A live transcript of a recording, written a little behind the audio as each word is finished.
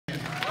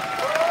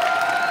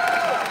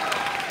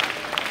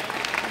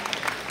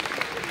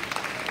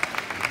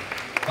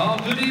Oh,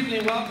 good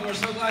evening. Welcome. We're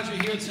so glad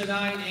you're here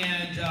tonight,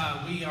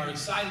 and we are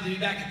excited to be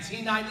back at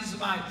Teen Night. This is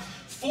my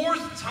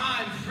fourth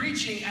time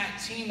preaching at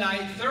Teen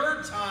Night,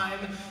 third time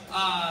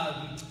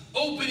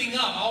opening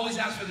up. I always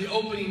ask for the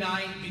opening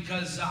night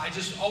because I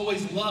just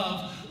always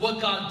love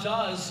what God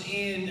does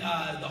in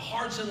the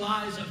hearts and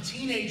lives of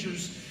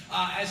teenagers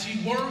as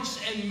He works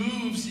and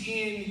moves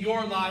in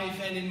your life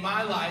and in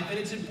my life. And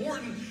it's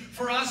important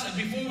for us,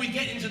 before we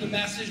get into the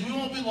message, we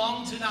won't be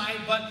long tonight,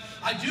 but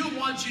I do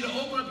want you to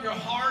open up your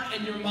heart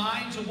and your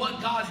mind to what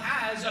God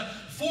has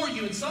for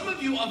you. And some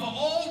of you have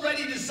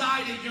already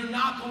decided you're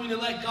not going to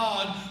let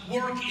God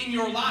work in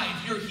your life.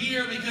 You're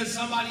here because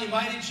somebody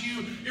invited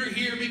you. You're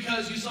here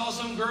because you saw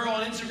some girl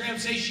on Instagram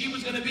say she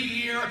was going to be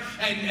here,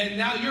 and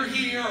now you're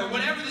here, or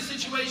whatever the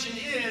situation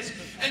is.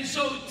 And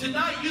so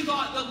tonight you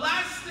thought the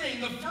last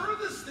thing, the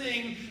furthest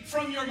thing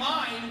from your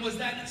mind was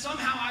that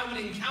somehow I would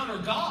encounter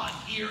God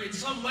here in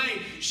some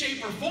way,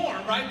 shape, or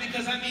form, right?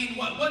 Because, I mean,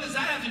 what does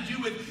that have to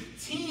do with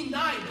Teen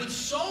Night? But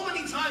so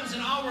many times in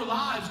our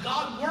lives,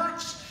 God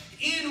works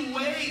in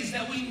ways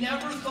that we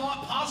never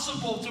thought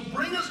possible to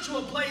bring us to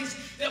a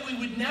place that we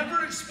would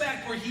never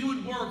expect where He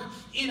would work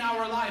in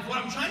our life.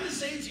 What I'm trying to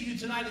say to you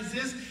tonight is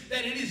this,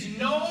 that it is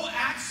no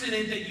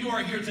accident that you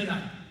are here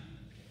tonight.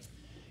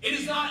 It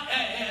is not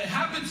a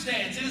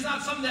happenstance. It is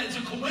not something that is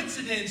a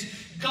coincidence.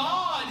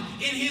 God,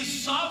 in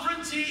His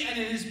sovereignty and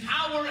in His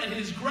power and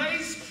His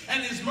grace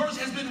and His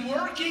mercy, has been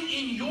working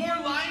in your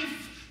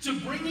life to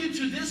bring you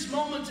to this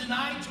moment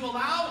tonight, to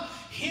allow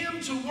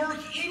Him to work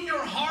in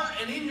your heart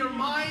and in your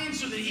mind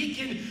so that He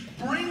can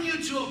bring you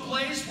to a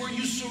place where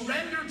you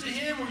surrender to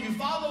Him, where you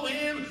follow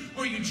Him,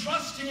 where you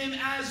trust Him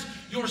as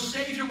your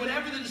Savior,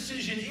 whatever the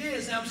decision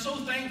is. And I'm so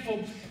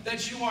thankful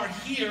that you are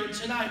here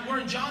tonight. We're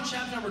in John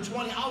chapter number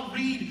 20. I'll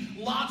read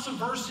lots of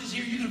verses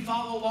here. You can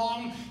follow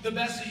along the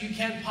best that you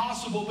can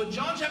possible. But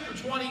John chapter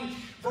 20,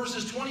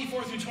 verses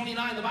 24 through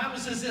 29, the Bible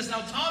says this: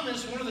 Now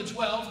Thomas, one of the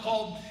 12,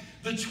 called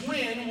the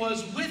twin,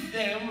 was with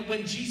them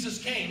when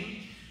Jesus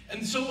came.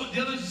 And so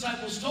the other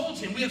disciples told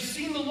Him, "We have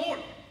seen the Lord."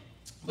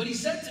 But He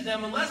said to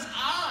them, "Unless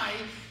I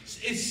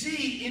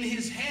see in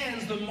His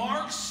hands the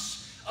marks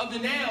of the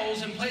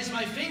nails, and place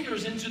my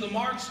fingers into the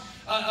marks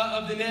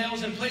of the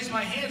nails, and place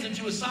my hands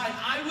into His side,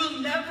 I will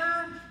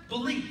never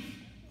believe."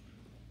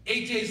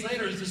 8 days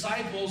later, His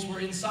disciples were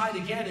inside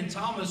again, and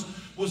Thomas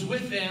was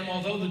with them.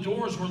 Although the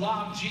doors were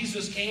locked,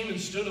 Jesus came and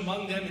stood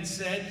among them and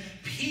said,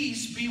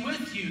 "Peace be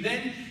with you."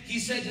 Then He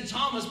said to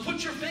Thomas,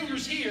 "Put your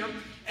fingers here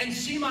and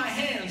see my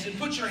hands, and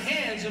put your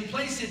hands and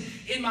place it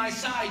in my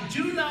side.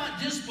 Do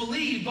not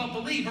disbelieve, but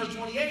believe." Verse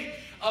 28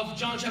 of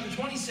John chapter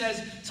 20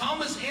 says,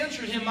 Thomas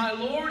answered Him, "My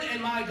Lord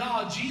and my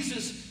God."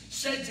 Jesus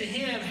said to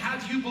him,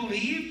 "Have you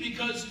believed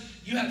because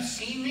you have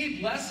seen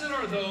me? Blessed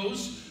are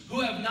those who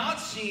have not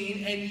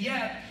seen and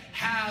yet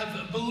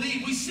have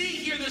believed." We see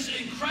here this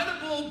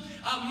incredible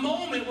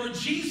moment where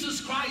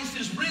Jesus Christ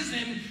is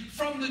risen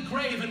from the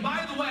grave. And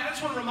by the way, I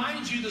just want to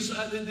remind you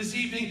this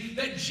evening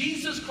that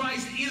Jesus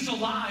Christ is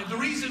alive. The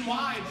reason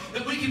why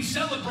that we can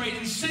celebrate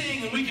and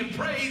sing and we can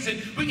praise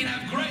and we can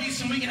have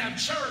grace and we can have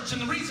church,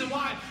 and the reason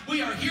why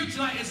we are here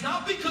tonight is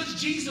not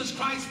because Jesus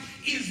Christ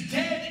is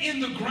dead in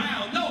the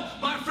ground. No,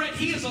 my friend,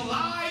 He is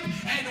alive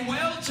and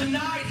well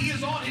tonight. He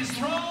is on His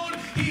throne.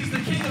 He is the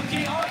King of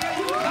Kings. Oh yeah,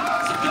 you can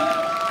clap some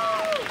good.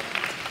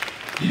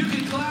 You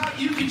can clap,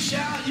 you can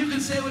shout, you can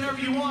say whatever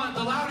you want.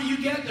 The louder you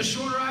get, the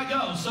shorter I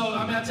go. So,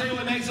 I mean, I'll tell you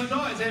what makes some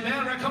noise.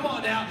 Amen? Right? Come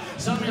on now.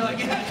 Some of you are like,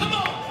 yeah, come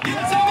on.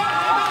 Yes, amen,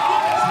 amen,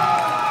 yes.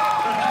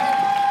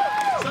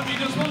 Right? Some of you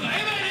just want to,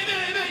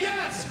 amen,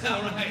 yes.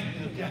 All right,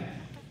 okay.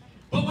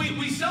 But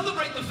we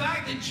celebrate the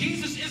fact that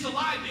Jesus is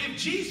alive. If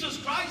Jesus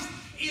Christ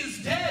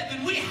is dead,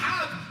 then we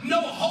have no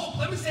hope.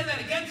 Let me say that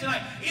again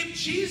tonight. If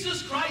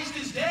Jesus Christ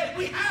is dead,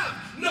 we have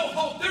no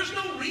hope. There's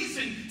no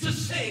reason to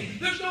sing.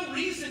 There's no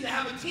reason to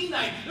have a teen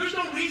night. There's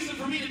no reason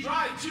for me to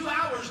drive 2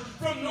 hours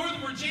from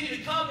Northern Virginia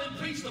to come and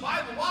preach the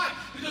Bible. Why?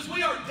 Because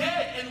we are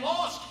dead and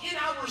lost in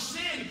our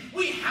sin.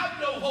 We have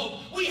no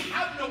hope. We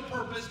have no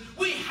purpose.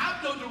 We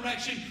have no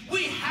direction.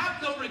 We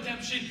have no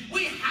redemption.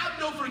 We have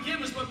no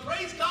forgiveness. But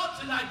praise God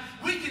tonight,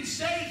 we can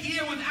say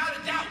here without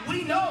a doubt,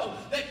 we know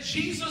that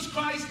Jesus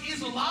Christ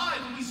is alive.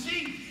 And we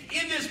see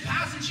in this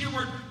passage here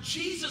where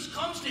Jesus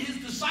comes to His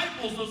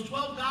disciples, those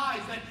 12 guys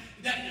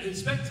that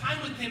spent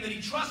time with Him, that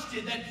He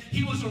trusted, that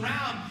He was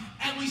around.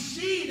 And we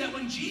see that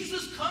when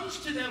Jesus comes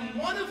to them,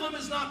 one of them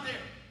is not there.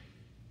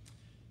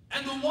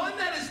 And the one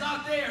that is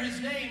not there,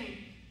 his name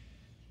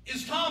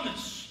is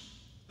Thomas.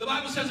 The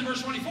Bible says in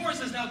verse 24, it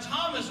says, "Now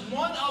Thomas,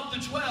 one of the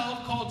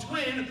 12, called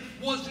twin,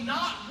 was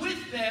not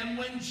with them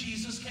when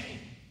Jesus came."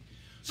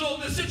 So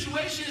the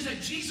situation is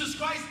that Jesus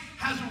Christ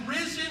has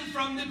risen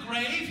from the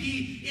grave.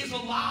 He is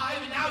alive,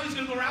 and now He's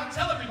going to go around and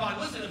tell everybody.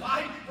 Listen, if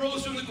I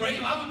rose from the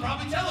grave, I would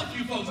probably tell a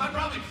few folks. I'd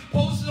probably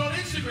post it on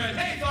Instagram.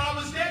 Hey, thought I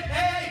was dead?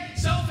 Hey,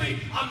 selfie.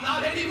 I'm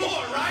not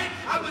anymore, right?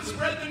 I would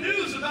spread the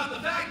news about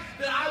the fact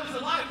that I was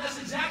alive. That's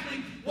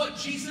exactly what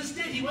Jesus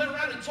did. He went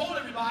around and told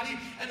everybody,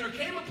 and there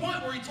came a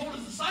point where He told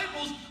His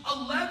disciples,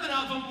 11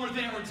 of them were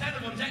there, or 10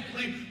 of them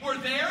technically were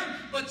there,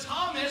 but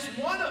Thomas,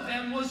 one of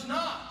them, was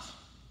not.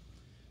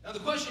 Now the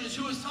question is,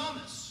 who is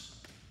Thomas?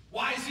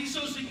 Why is he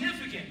so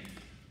significant?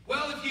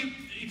 Well,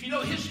 if you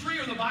know history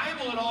or the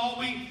Bible at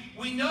all,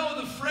 we know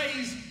the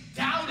phrase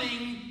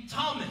doubting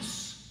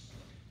Thomas.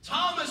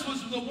 Thomas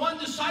was the one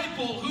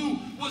disciple who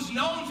was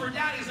known for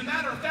doubting. As a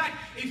matter of fact,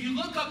 if you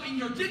look up in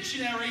your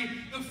dictionary,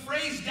 the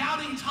phrase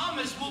doubting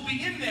Thomas will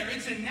be in there.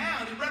 It's a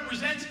noun. It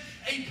represents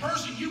a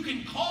person. You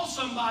can call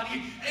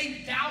somebody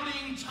a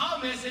doubting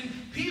Thomas, and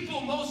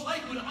people most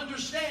likely would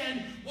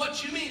understand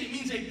what you mean. It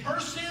means a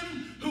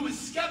person who is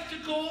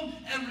skeptical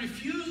and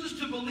refuses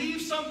to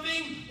believe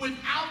something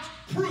without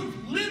proof.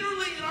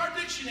 Literally in our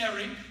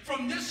dictionary,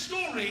 from this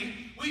story,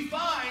 we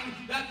find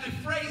that the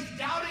phrase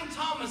doubting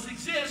Thomas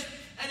exists,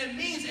 and it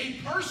means a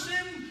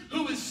person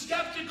who is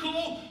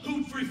skeptical,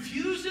 who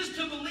refuses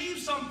to believe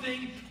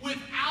something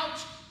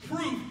without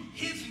proof.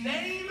 His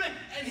name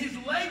and his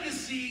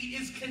legacy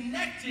is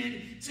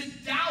connected to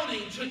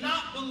doubting, to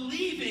not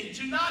believing,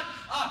 to not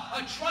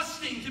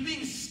trusting, to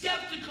being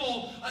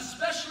skeptical,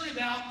 especially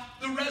about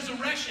the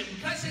resurrection.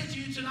 Can I say to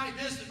you tonight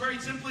this, very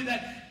simply,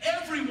 that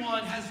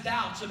everyone has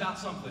doubts about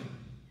something.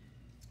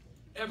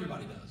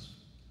 Everybody does.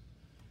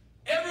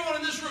 Everyone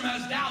in this room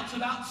has doubts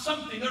about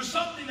something. There's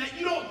something that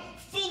you don't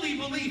fully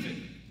believe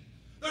in.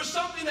 There's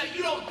something that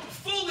you don't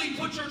fully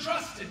put your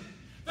trust in.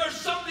 There's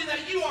something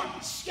that you are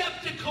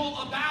skeptical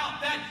about,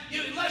 that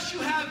unless you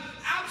have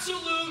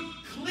absolute,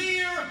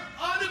 clear,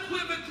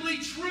 unequivocally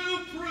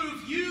true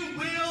proof, you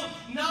will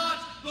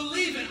not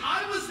believe it.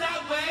 I was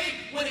that way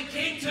when it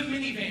came to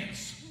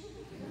minivans.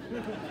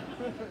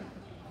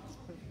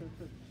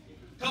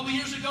 A couple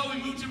years ago,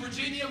 we moved to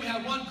Virginia. We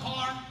had one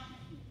car.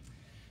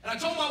 And I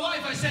told my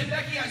wife, I said,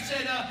 Becky,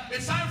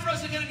 it's time for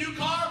us to get a new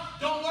car.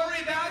 Don't worry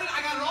about it.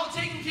 I got it all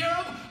taken care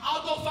of.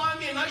 I'll go find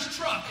me a nice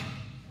truck.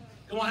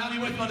 Come on, have me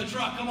with you on the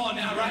truck. Come on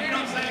now, right? You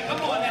know what I'm saying?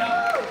 Come on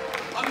now.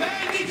 A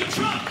man needs a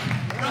truck,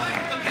 right?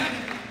 Okay.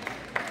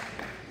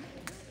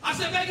 I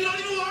said, Becky, don't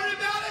even worry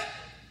about it.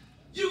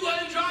 You go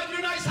ahead and drive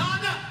your nice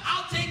Honda.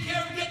 I'll take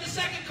care of it. Get the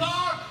second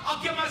car. I'll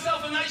get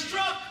myself a nice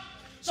truck.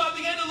 So I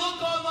began to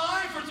look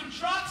online for some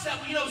trucks that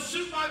would,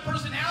 suit my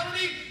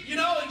personality,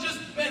 and just,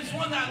 man, it's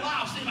one that I love.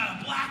 I was thinking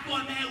about a black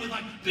one, man, with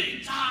like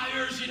big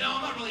tires,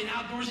 I'm not really an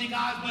outdoorsy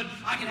guy, but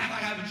I can act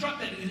like I have a truck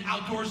that is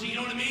outdoorsy, you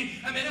know what I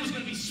mean? I mean, it was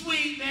going to be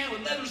sweet, man,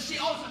 with leather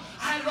seats, all stuff.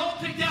 I had it all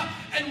picked out.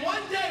 And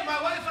one day,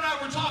 my wife and I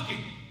were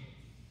talking,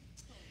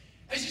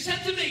 and she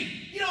said to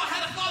me, I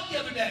had a thought the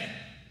other day.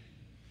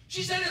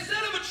 She said,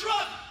 instead of a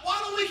truck,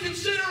 why don't we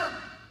consider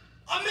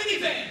a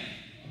minivan?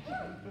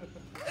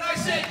 And I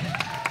said,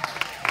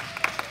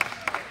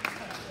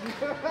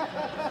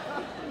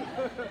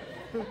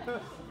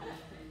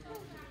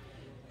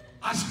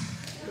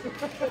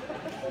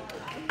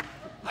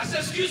 I said,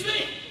 excuse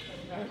me?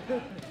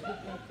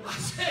 I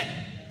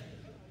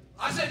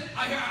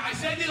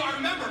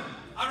remember,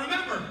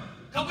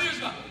 a couple years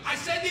ago, I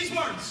said these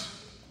words.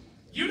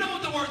 You know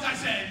what the words I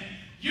said.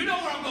 You know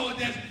where I'm going with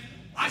this.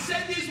 I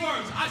said these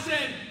words. I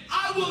said,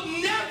 I will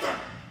never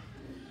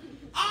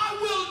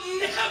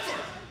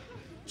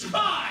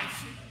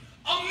drive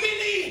a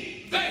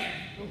minivan.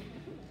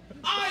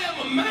 I am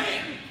a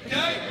man,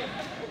 okay?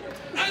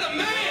 And a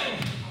man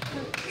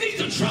needs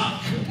a truck.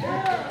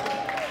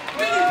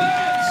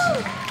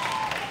 Minivans.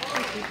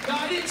 No,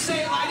 I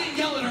didn't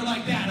yell at her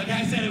like that. Like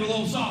I said it a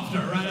little softer,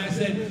 right? I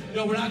said,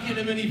 we're not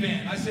getting a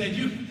minivan. I said,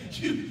 you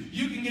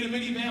can get a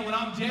minivan when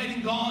I'm dead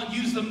and gone.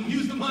 Use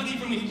the money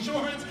from the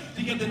insurance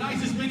to get the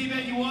nicest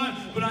minivan you want,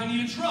 but I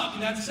need a truck,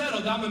 and that's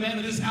settled. I'm a man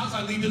of this house.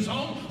 I leave this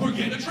home. We're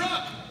getting a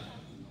truck.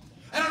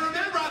 And I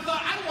remember I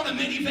thought, I don't want a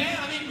minivan.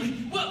 I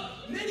mean, well,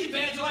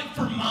 minivans are like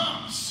for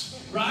moms,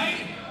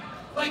 right?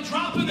 Like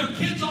dropping their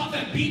kids off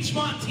at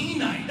Beachmont teen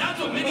night. That's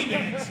what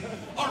minivans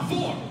are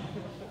for,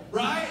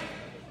 right?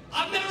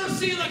 I've never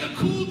seen like a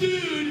cool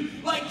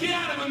dude like get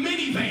out of a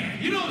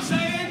minivan. You know what I'm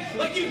saying?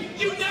 Like you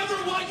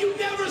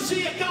never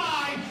see a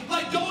guy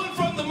like going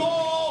from the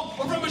mall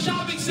or from a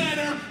shopping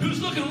center who's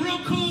looking real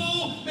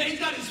cool. Man, he's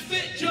got his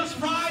fit just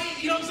right.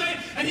 You know what I'm saying?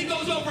 And he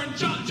goes over and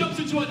jumps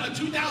into a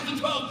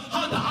 2012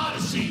 Honda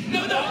Odyssey.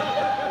 No.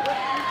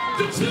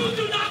 The two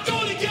do not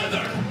go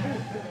together.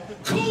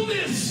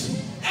 Coolness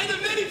and the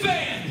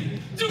minivan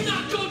do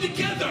not go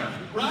together,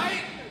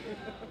 right?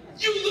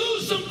 You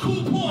lose some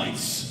cool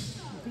points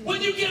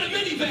when you get a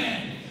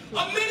minivan. A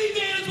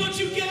minivan is what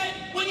you get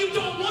when you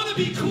don't want to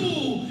be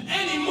cool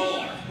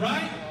anymore,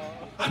 right?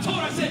 I told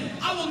her, I said,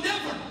 I will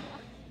never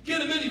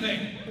get a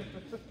minivan.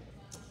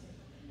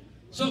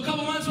 So a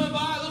couple months went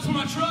by, I looked for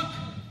my truck,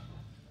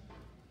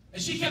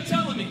 and she kept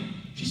telling me,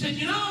 she said,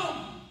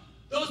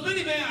 those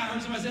minivans, I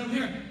heard somebody say over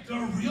here,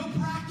 they're real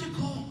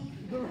practical.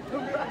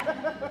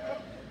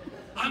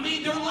 I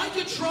mean, they're like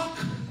a truck,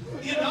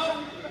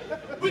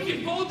 We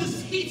can fold the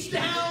seats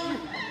down.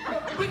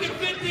 We can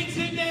fit things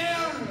in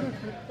there.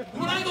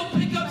 When I go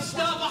pick up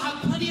stuff, I'll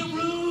have plenty of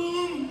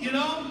room,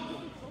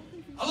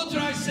 I looked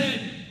at her, I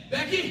said,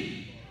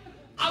 Becky,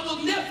 I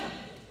will never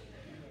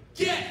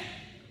get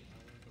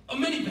a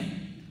minivan.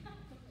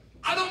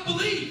 I don't don't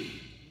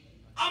believe.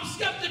 I'm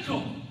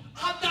skeptical.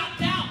 I've got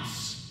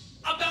doubts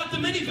about the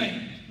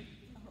minivan.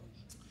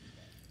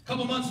 A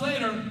couple months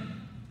later,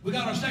 we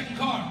got our second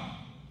car.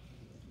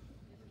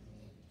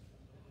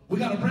 We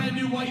got a brand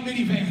new white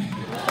minivan.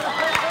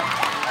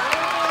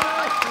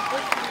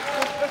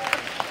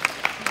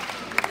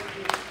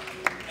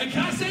 And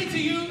can I say to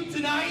you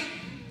tonight,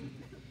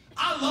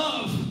 I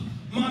love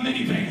my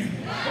minivan.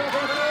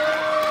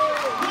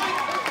 Right?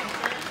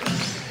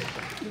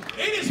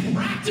 It is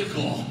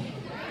practical.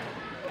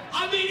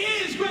 I mean,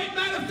 it is great.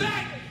 Matter of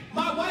fact,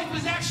 my wife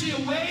is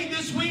actually away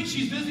this week.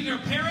 She's visiting her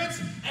parents,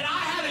 and I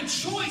had a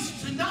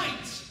choice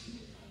tonight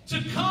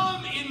to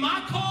come in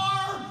my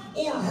car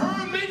or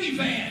her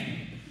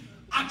minivan.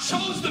 I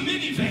chose the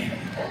minivan.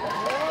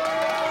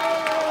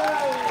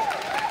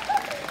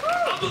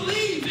 I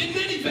believe in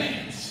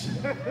minivans.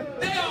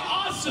 They are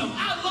awesome.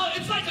 I love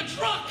it. It's like a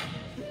truck.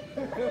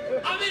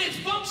 I mean, it's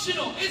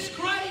functional. It's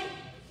great.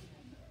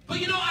 But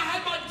you know, I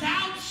had my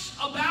doubts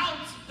about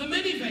the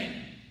minivan.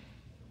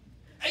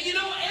 And you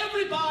know,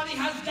 everybody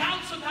has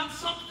doubts about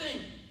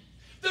something.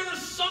 There is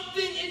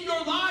something in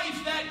your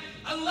life that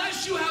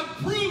unless you have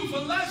proof,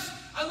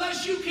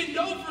 unless you can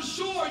know for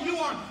sure, you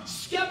are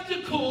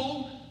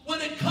skeptical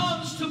when it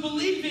comes to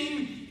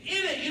believing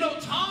in it. You know,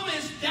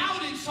 Thomas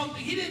doubted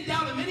something. He didn't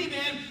doubt a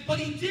minivan, but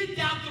he did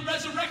doubt the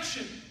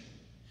resurrection.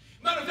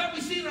 Matter of fact,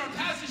 we see in our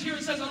passage here,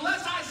 it says,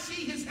 unless I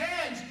see his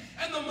hands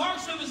and the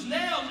marks of his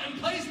nails and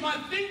place my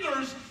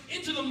fingers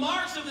into the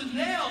marks of his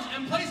nails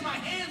and place my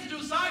hands to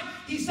his side,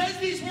 he says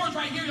these words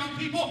right here, young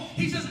people.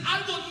 He says,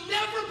 I will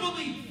never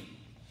believe.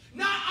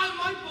 Not I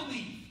might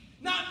believe.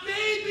 Not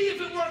maybe if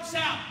it works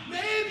out.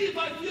 Maybe if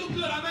I feel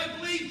good, I might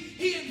believe.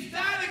 He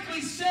emphatically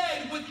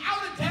said,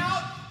 without a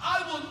doubt,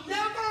 I will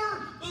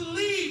never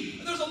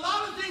believe. There's a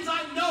lot of things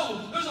I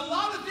know. There's a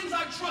lot of things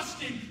I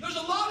trust in. There's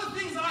a lot of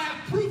things that I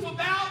have proof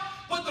about.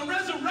 But the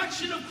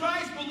resurrection of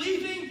Christ,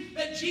 believing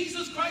that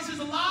Jesus Christ is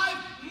alive,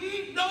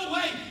 no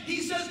way.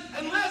 He says,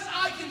 unless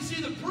I can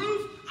see the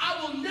proof,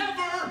 I will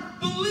never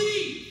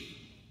believe.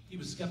 He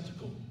was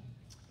skeptical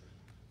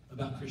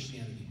about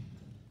Christianity.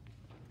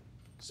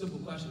 Simple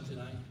question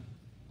tonight.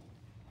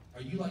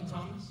 Are you like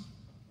Thomas?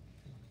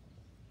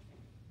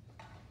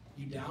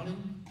 You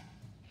doubting?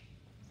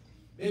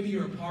 Maybe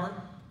you're a part.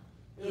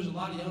 There's a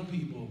lot of young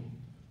people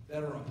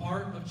that are a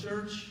part of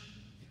church,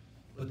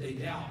 but they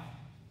doubt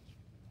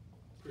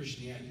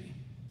Christianity.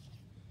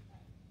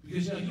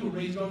 Because you know, you were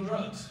raised on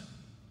drugs.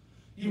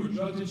 You were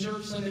drugged to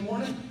church Sunday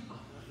morning.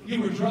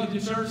 You were drugged to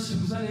church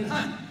Sunday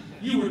night.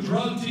 You were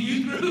drugged to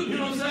youth group, you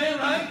know what I'm saying,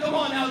 right? Come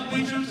on now,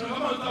 bleachers.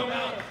 Come on, talk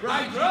about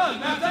right drugs.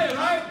 Now, I tell you,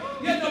 right?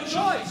 You had no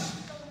choice.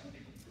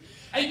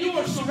 And you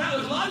were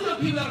surrounded. There's a lot of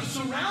young people that are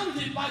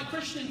surrounded by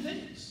Christian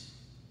things.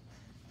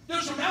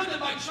 They're surrounded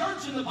by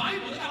church and the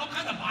Bible. They got all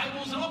kinds of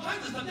Bibles and all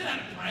kinds of stuff. They know how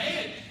to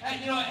pray.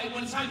 And you know, and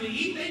when it's time to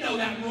eat, they know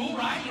that rule,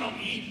 right? You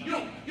don't eat.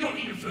 You don't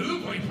eat your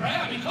food before you pray.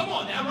 I mean, come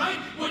on now, right?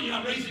 Well, you're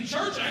not raised in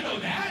church. I know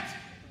that.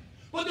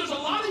 But there's a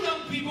lot of young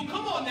people,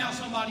 come on now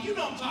somebody, you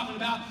know what I'm talking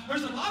about.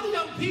 There's a lot of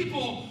young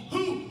people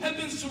who have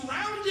been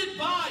surrounded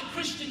by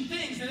Christian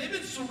things, and they've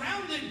been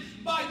surrounded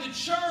by the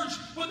church,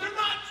 but they're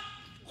not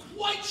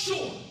quite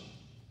sure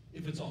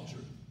if it's all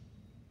true.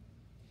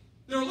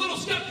 They're a little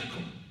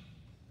skeptical.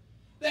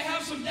 They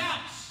have some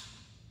doubts.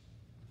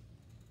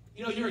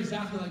 You know, you're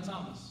exactly like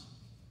Thomas.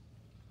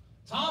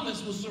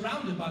 Thomas was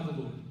surrounded by the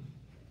Lord.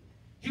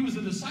 He was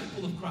a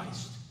disciple of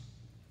Christ.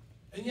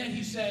 And yet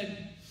he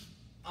said,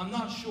 I'm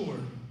not sure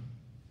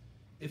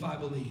if I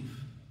believe.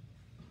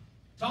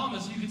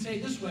 Thomas, you could say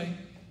it this way,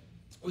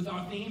 with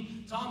our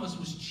theme, Thomas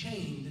was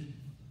chained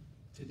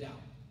to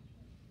doubt.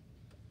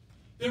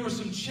 There were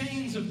some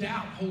chains of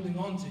doubt holding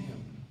on to him.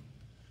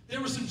 There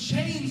were some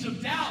chains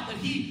of doubt that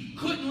he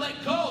couldn't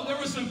let go. There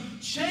were some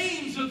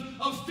chains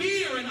of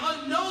fear and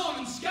unknown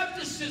and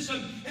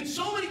skepticism. And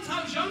so many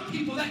times young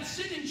people that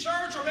sit in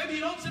church, or maybe you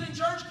don't sit in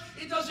church,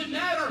 it doesn't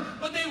matter,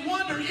 but they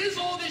wonder, is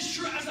all this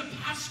true? As a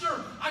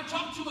pastor, I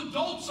talk to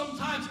adults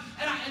sometimes,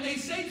 and they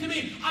say to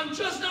me, I'm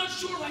just not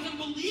sure if I can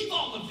believe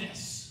all of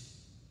this.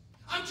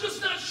 I'm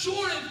just not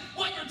sure if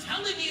what you're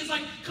telling me is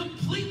like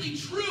completely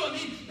true. I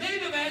mean,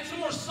 maybe if I had some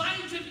more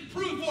scientific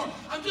proof, or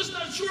I'm just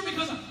not sure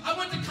because I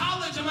went to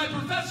college and my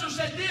professor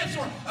said this,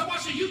 or I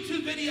watched a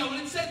YouTube video and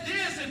it said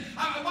this, and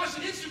I watched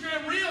an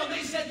Instagram reel and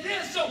they said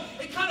this, so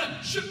it kind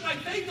of shook my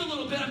faith a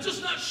little bit. I'm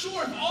just not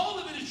sure if all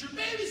of it is true.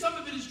 Maybe some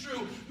of it is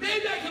true.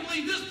 Maybe I can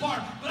believe this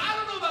part, but I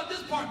don't know about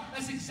this part.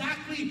 That's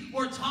exactly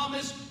where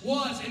Thomas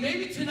was. And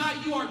maybe tonight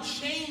you are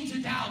chained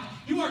to doubt.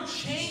 You are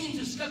chained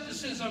to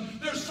skepticism.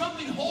 There's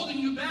something holding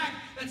you back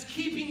that's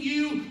keeping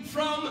you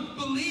from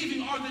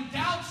believing. Are the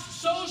doubts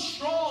so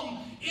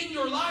strong in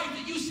your life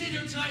that you sit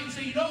here tonight and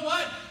say, you know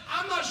what?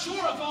 I'm not sure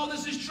if all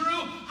this is true.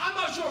 I'm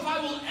not sure if I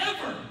will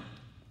ever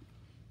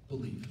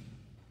believe.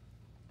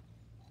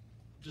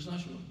 Just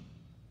not sure.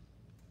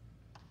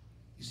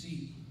 You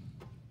see,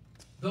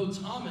 though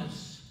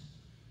Thomas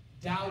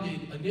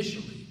doubted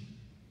initially,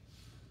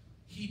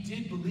 he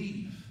did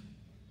believe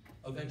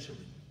eventually.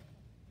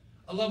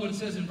 I love what it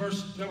says in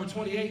verse number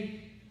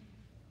 28.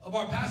 of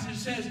our passage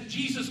says,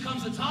 Jesus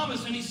comes to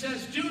Thomas and he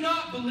says, do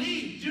not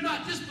believe, do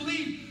not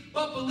disbelieve,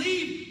 but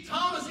believe.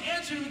 Thomas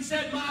answered him and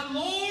said, my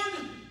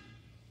Lord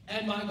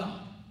and my God.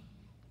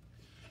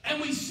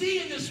 And we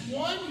see in this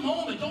one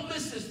moment, don't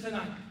miss this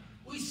tonight,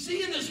 we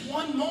see in this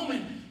one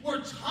moment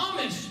where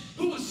Thomas,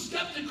 who was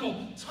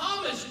skeptical,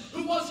 Thomas,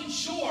 who wasn't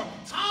sure,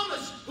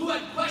 Thomas, who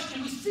had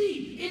questioned, we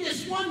see in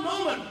this one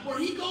moment where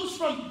he goes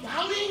from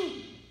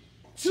doubting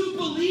to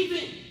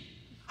believing.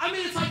 I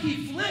mean, it's like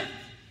he flipped.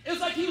 It was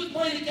like he was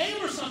playing a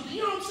game or something.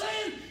 You know what I'm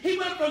saying? He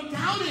went from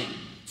doubting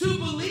to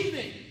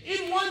believing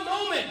in one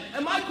moment.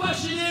 And my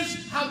question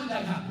is, how did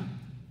that happen?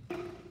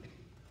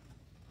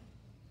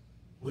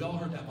 We all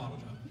heard that bottle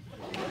drop.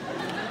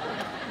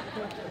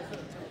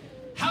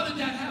 How did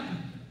that happen?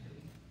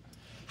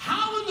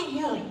 How in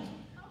the world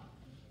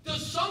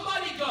does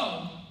somebody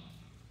go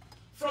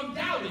from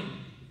doubting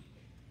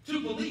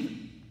to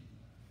believing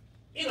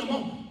in a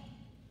moment?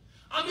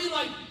 I mean,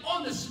 like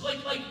on this, like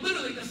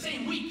literally the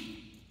same week.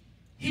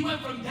 He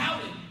went from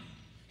doubting.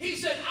 He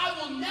said, I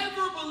will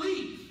never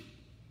believe,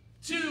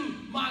 to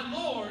my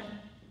Lord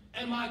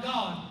and my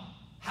God.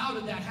 How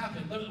did that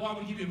happen? I want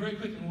to give you a very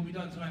quick and we'll be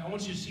done tonight. I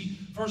want you to see,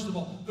 first of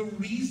all, the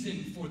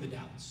reason for the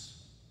doubts.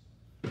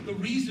 The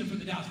reason for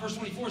the doubts. Verse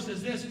 24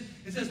 says this.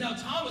 It says, now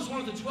Thomas, one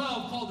of the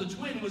 12, called the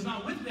twin, was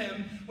not with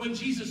them when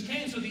Jesus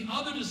came. So the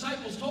other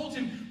disciples told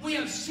him, we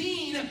have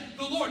seen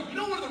the Lord. You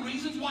know one of the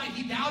reasons why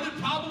he doubted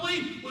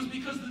probably was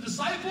because the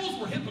disciples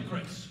were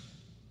hypocrites.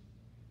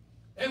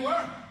 They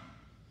were.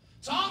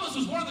 Thomas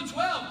was one of the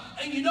 12.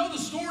 And you know the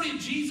story of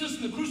Jesus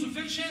and the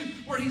crucifixion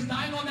where he's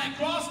dying on that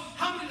cross?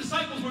 How many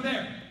disciples were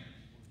there?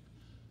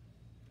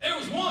 There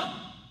was one.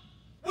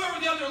 Where were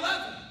the other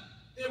 11?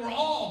 They were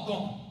all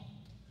gone.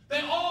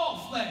 They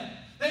all fled.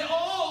 They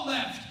all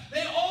left.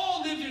 They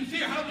all lived in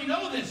fear. How do we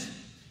know this?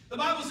 The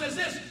Bible says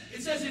this.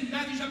 It says in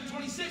Matthew chapter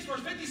 26,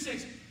 verse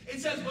 56, it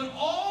says, but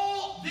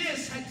all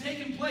this had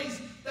taken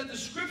place that the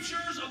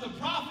scriptures of the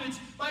prophets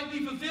might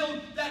be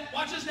fulfilled. That,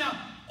 watch this now,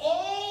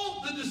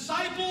 all the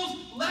disciples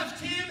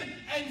left him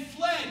and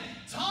fled.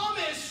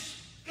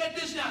 Thomas, get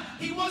this now,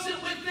 he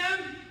wasn't with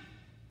them.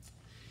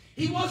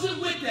 He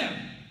wasn't with them.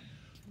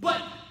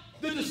 But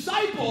the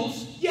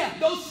disciples, yeah,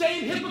 those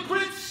same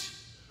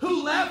hypocrites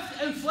who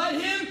left and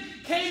fled him,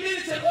 came in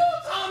and said, oh,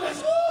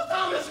 Thomas,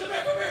 come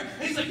here.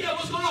 And he's like, yeah,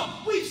 what's going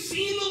on? We've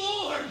seen the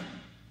Lord.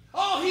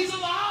 Oh, he's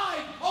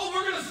alive. Oh,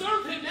 we're going to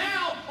serve him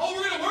now. Oh,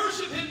 we're going to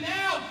worship him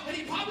now. And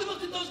he probably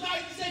looked at those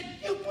guys and said,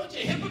 you bunch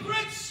of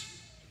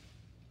hypocrites.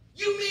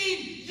 You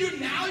mean you're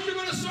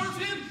going to serve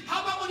him?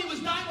 How about when he was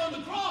dying on the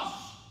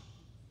cross?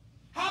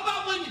 How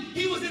about when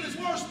he was in his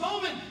worst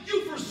moment?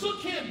 You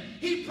forsook him.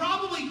 He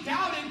probably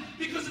doubted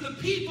because of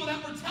the people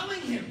that were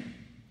telling him.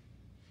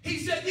 He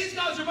said, these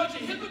guys are a bunch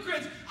of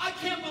hypocrites. I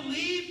can't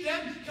believe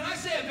them. Can I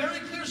say a very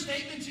clear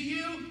statement to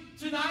you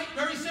tonight?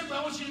 Very simple.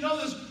 I want you to know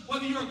this.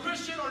 Whether you're a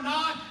Christian or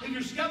not, if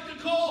you're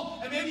skeptical,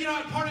 and maybe you're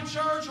not part of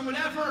church or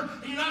whatever,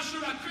 and you're not sure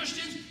about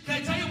Christians,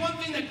 can I tell you one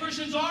thing that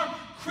Christians are?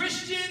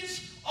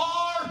 Christians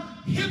are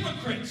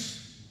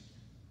hypocrites.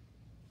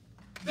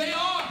 They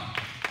are.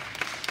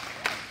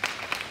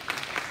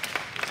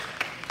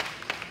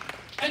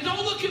 And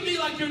don't look at me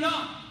like you're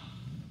not.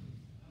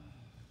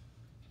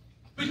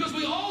 Because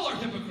we all are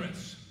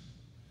hypocrites.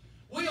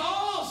 We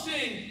all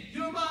sing,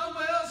 you're my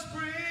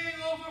wellspring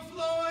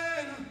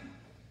overflowing.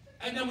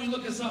 And then we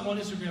look at something on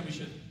Instagram we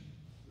shouldn't.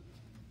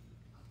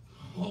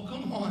 Oh,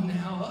 come on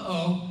now.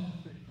 Uh-oh.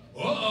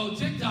 Uh-oh,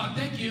 TikTok,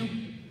 thank you.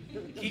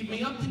 Keep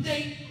me up to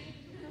date.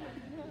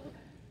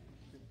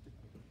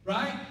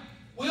 Right?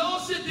 We all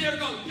sit there and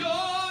go,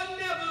 you're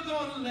never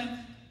gonna let.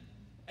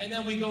 And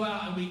then we go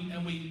out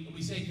and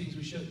we say things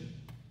we shouldn't.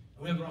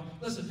 And we have wrong.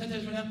 Listen, 10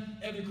 days from now,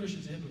 every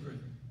Christian's a hypocrite.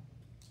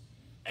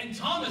 And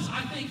Thomas,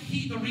 I think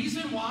the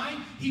reason why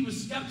he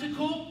was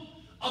skeptical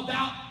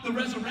about the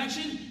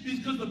resurrection is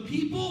because the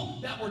people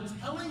that were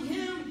telling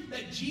him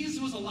that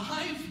Jesus was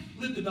alive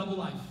lived a double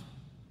life.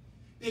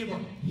 They were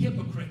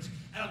hypocrites.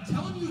 And I'm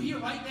telling you here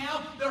right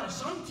now, there are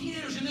some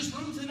teenagers in this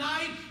room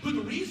tonight who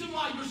the reason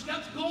why you're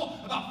skeptical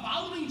about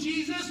following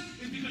Jesus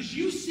is because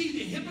you see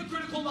the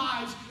hypocritical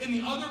lives in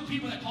the other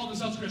people that call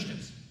themselves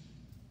Christians.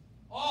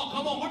 Oh,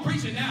 come on, we're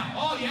preaching now.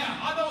 Oh, yeah,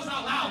 I know it's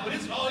not loud, but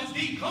it's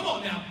deep. Come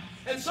on now.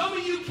 And some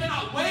of you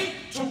cannot wait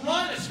to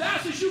run as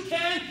fast as you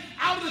can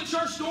out of the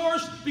church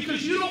doors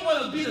because you don't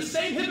want to be the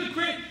same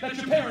hypocrite that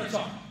your parents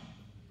are.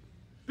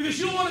 Because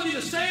you don't want to be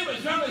the same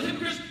as the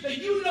hypocrites that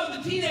you know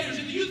the teenagers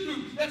in the youth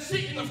group that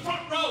sit in the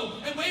front row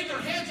and wave their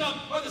hands up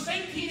are the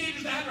same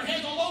teenagers that have their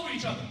hands all over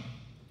each other.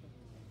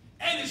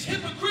 And it's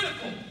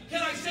hypocritical.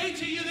 Can I say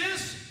to you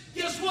this?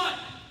 Guess what?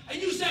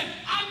 And you said,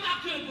 I'm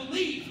not going to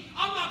believe,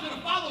 I'm not going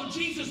to follow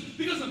Jesus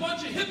because a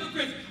bunch of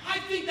hypocrites. I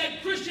think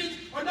that Christians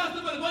are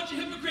nothing but a bunch of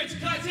hypocrites.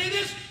 Can I say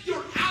this?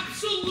 You're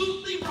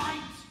absolutely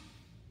right.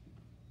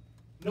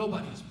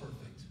 Nobody is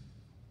perfect.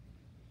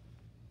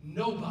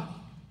 Nobody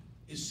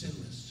is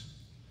sinless.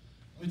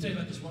 Let me tell you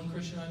about this one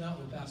Christian I know.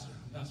 I'm a pastor.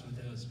 I'm going to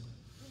tell you this.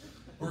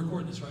 We're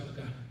recording this, right?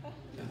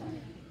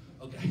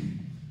 Okay.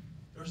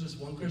 There's this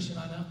one Christian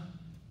I know.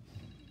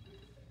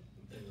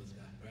 I'll tell you this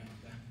guy,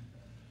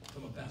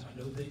 Pastor,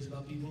 I know things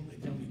about people. They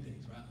tell me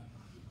things, right?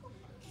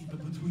 Keep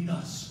it between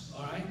us,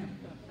 all right?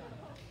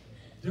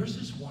 There's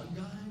this one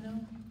guy I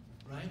know,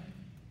 right?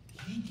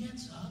 He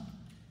gets up,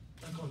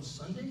 like on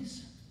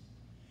Sundays,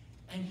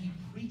 and he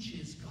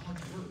preaches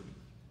God's word.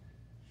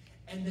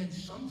 And then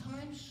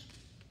sometimes,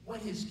 when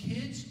his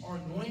kids are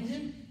annoying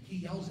him, he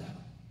yells at them.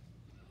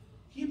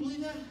 Can you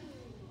believe that?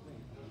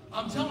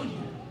 I'm telling you.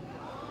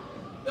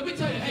 Let me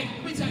tell you,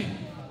 let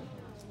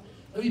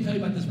me tell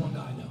you about this one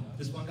guy I know.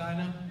 This one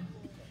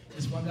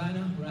guy I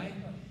know, right?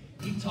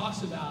 He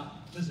talks about,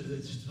 listen,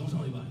 just don't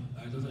tell anybody.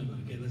 All right, don't tell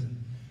anybody. Okay,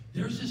 listen.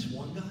 There's this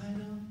one guy I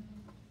know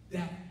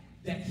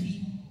that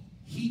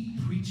he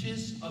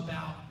preaches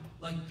about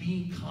like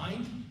being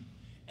kind,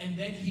 and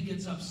then he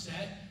gets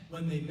upset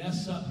when they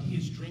mess up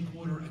his drink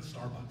order at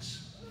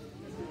Starbucks.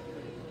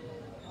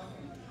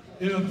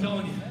 Dude, I'm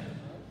telling you.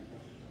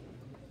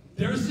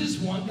 There's this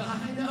one guy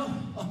I know.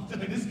 I'm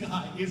telling you, this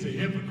guy is a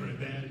hypocrite,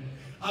 man.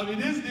 I mean,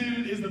 this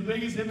dude is the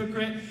biggest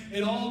hypocrite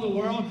in all the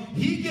world.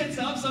 He gets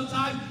up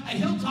sometimes and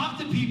he'll talk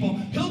to people.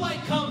 He'll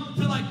like come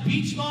to like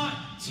Beachmont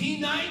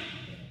teen night.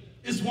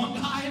 This one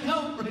guy I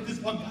know, right? This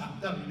one guy,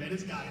 I'm telling you, man,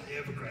 this guy is a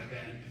hypocrite,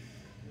 man.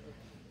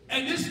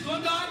 And this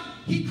one guy,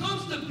 he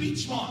comes to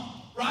Beachmont,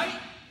 right?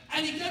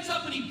 And he gets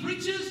up and he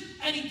preaches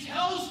and he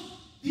tells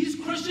these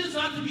Christians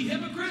not to be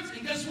hypocrites.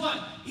 And guess what?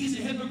 He's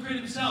a hypocrite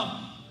himself.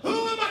 Who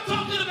am I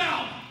talking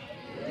about?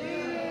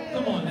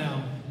 Come on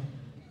now.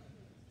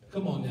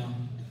 Come on now.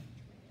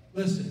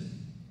 Listen.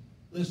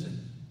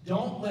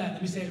 Don't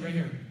let me say it right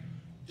here.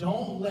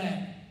 Don't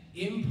let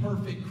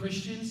imperfect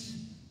Christians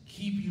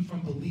keep you from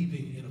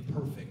believing in a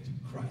perfect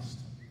Christ.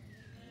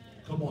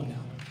 Come on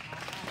now.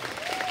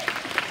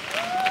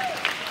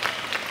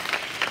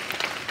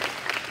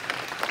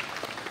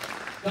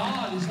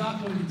 God is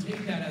not going to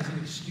take that as an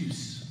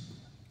excuse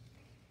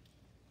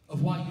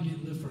of why you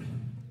didn't live for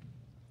him,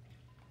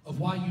 of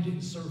why you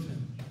didn't serve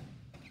him,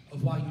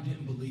 of why you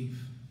didn't believe.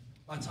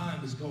 My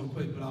time is going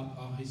quick, but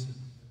I'll hasten.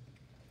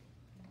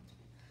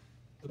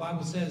 The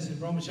Bible says in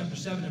Romans chapter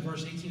 7 and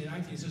verse 18 and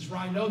 19, it says, "For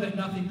I know that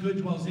nothing good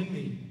dwells in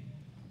me,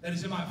 that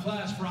is in my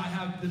flesh, for I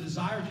have the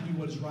desire to do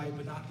what is right,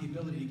 but not the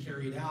ability to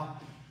carry it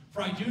out.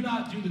 For I do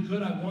not do the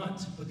good I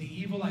want, but the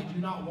evil I do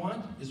not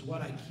want is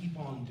what I keep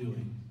on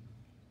doing."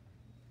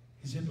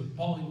 He's hypocrite.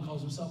 Paul even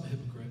calls himself a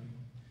hypocrite.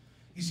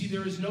 You see,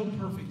 there is no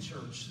perfect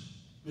church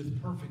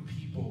with perfect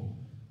people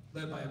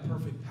led by a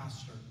perfect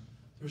pastor.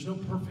 There's no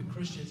perfect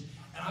Christians.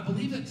 And I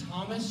believe that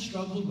Thomas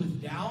struggled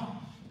with doubt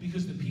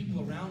because the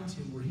people around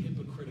him were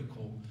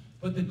hypocritical.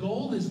 But the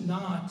goal is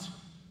not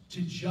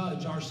to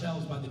judge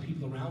ourselves by the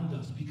people around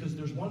us, because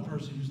there's one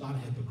person who's not a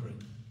hypocrite.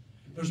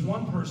 There's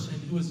one person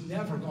who has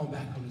never gone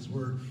back on his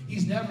word.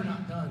 He's never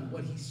not done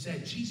what he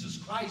said. Jesus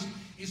Christ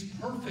is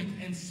perfect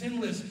and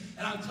sinless.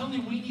 And I'm telling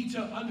you, we need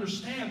to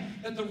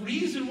understand that the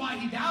reason why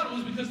he doubted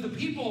was because the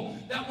people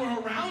that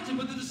were around him,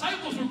 but the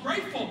disciples were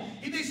grateful.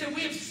 They said,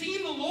 "We have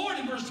seen the Lord,"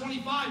 in verse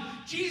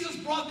 25. Jesus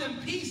brought them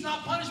peace,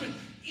 not punishment.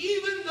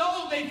 Even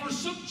though they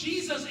forsook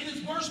Jesus in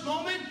his worst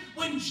moment,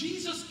 when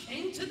Jesus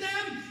came to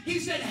them, he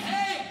said,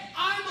 "Hey,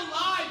 I'm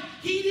alive."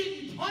 He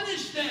didn't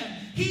punish them.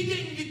 He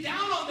didn't get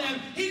down on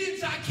them. He didn't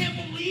say, "I can't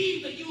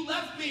believe that you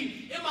left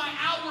me in my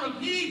hour of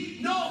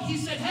need." No, he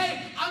said,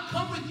 "Hey, I'll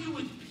come with you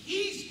with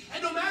peace.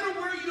 And no matter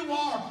where you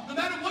are, no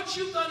matter what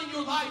you've done in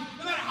your life,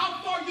 no matter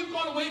how far you've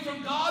gone away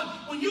from God,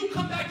 when you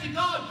come back to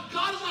God,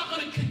 God is not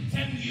going to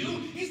condemn you.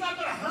 He's not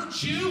going to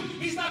hurt you.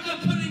 He's not going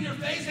to put it in your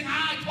face and,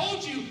 "I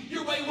told you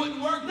your way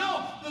wouldn't work."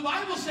 No, the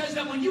Bible says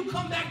that when you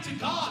come back to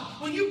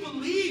God, when you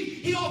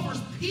believe, he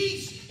offers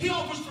peace. He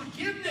offers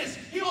forgiveness.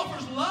 He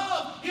offers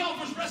love. He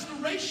offers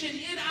restoration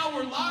in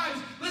our lives.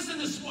 Listen,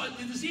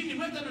 this evening,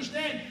 we have to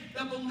understand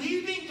that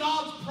believing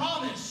God's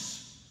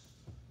promise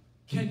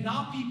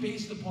cannot be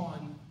based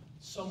upon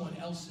someone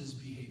else's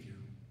behavior.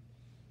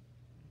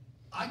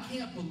 I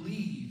can't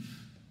believe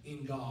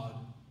in God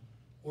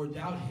or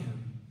doubt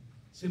him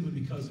simply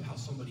because of how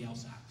somebody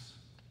else acts.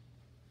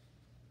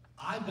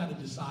 I've got to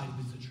decide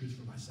if it's the truth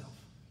for myself.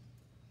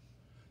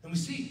 And we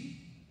see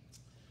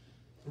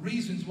the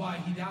reasons why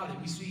he doubted.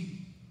 We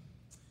see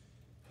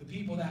the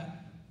people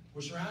that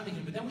were surrounding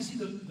him, but then we see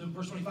the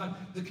verse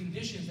 25, the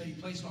conditions that he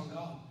placed on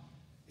God.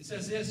 It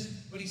says this,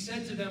 "But he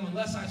said to them,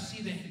 unless I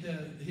see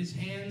his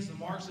hands, the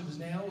marks of his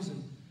nails,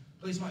 and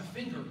place my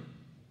finger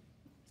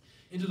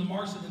into the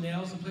marks of the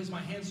nails, and place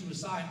my hands to his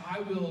side, I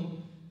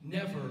will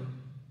never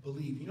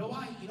believe." You know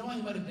why? You know why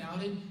he might have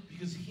doubted?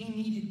 Because he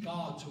needed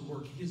God to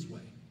work his way.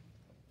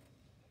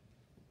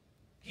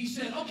 He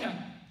said, okay,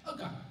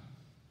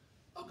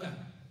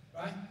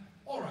 right?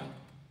 All right.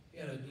 He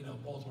had a,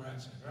 Baltimore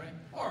accent, right?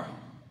 All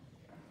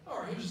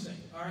right, here's the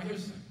thing.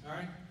 All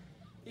right?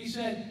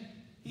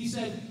 He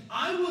said,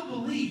 "I will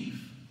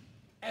believe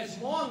as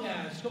long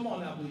as," come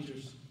on now,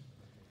 bleachers.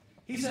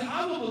 He said,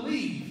 "I will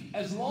believe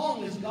as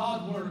long as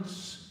God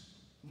works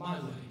my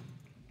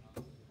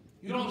way."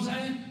 You know what I'm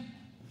saying?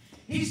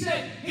 He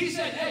said,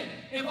 "Hey,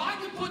 if I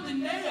can put the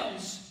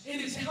nails in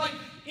his hand, like,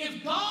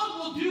 if God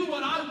will do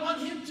what I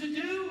want him to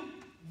do,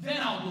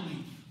 then I'll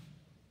believe.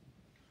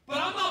 But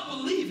I'm not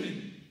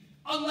believing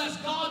unless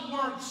God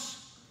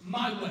works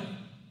my way.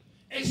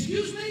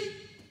 Excuse me?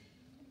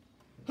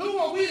 Who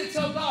are we to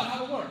tell God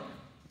how to work?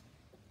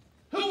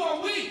 Who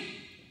are we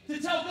to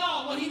tell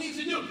God what he needs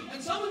to do?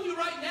 And some of you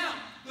right now,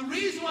 the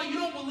reason why you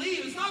don't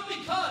believe is not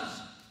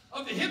because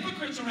of the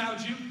hypocrites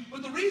around you,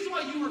 but the reason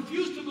why you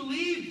refuse to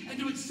believe and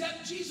to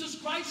accept Jesus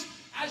Christ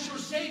as your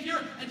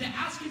Savior and to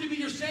ask him to be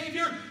your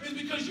Savior is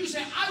because you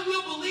say, I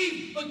will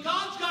believe, but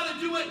God's got to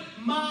do it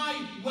my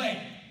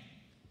way.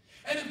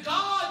 And if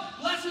God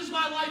blesses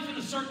my life in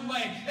a certain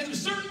way, and if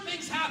certain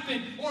things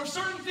happen, or if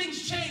certain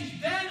things change,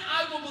 then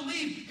I will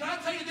believe. Can I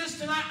tell you this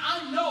tonight?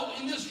 I know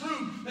in this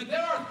room that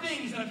there are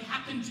things that have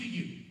happened to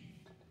you.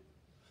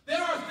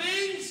 There are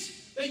things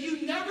that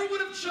you never would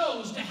have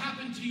chose to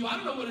happen to you. I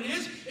don't know what it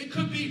is. It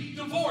could be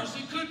divorce.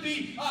 It could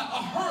be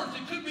a hurt.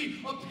 It could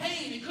be a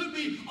pain. It could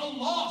be a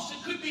loss.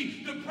 It could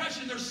be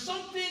depression. There's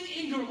something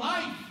in your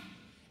life.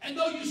 And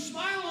though you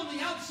smile on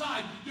the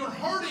outside, you're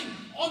hurting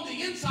on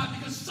the inside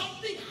because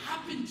something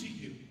happened to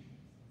you.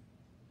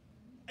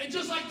 And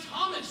just like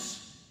Thomas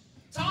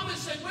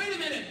said, wait a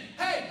minute.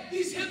 Hey,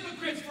 these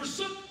hypocrites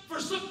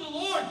forsook the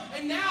Lord,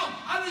 and now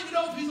I don't even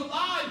know if he's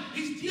alive.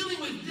 He's dealing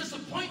with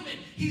disappointment.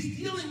 He's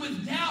dealing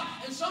with doubt.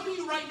 And some of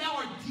you right now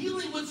are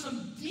dealing with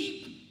some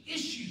deep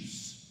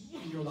issues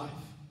in your life.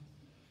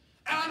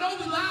 And I know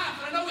we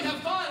laugh, and I know we have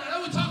fun, and I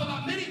know we talk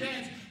about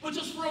minivans, but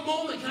just for a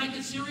moment, can I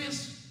get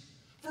serious?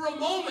 For a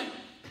moment,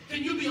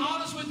 can you be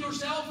honest with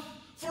yourself?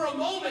 For a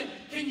moment,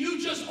 can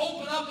you just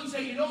open up and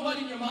say, you know what,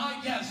 in your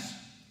mind, yes.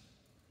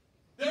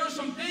 There are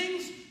some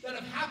things that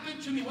have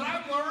happened to me. What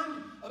I've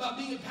learned about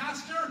being a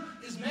pastor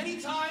is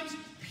many times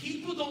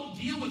people don't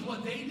deal with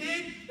what they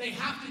did. They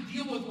have to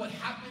deal with what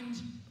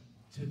happened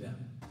to them.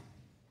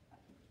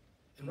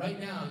 And right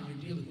now, you're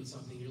dealing with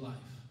something in your life.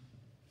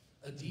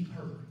 A deep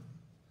hurt,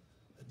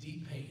 a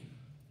deep pain,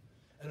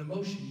 an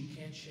emotion you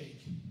can't shake,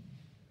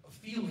 a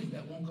feeling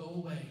that won't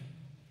go away,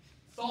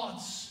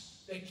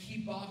 thoughts that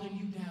keep bogging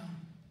you down.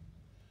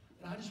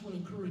 And I just want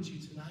to encourage you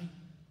tonight.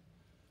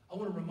 I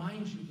want to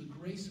remind you of the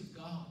grace of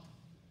God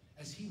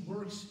as he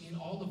works in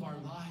all of our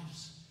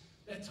lives.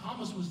 That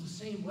Thomas was the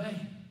same way.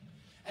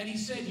 And he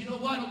said, you know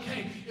what,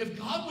 okay, if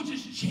God would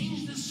just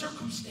change this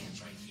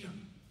circumstance right here,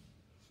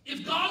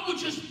 if God would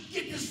just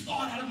get this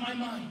thought out of my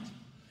mind,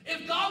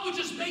 if God would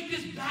just make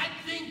this bad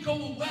thing go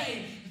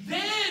away,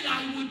 then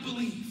I would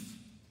believe.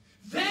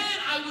 Then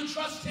I would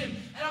trust him.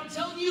 And I'm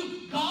telling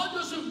you, God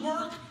doesn't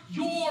work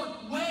your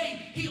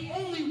way. He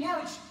only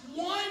works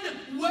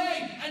one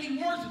way, and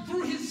he works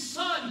through his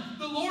Son,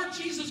 the Lord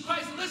Jesus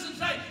Christ. And listen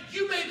tonight,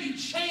 you may be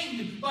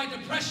chained by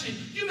depression.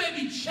 You may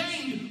be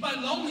chained by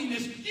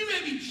loneliness. You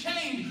may be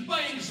chained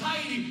by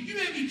anxiety. You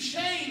may be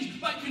chained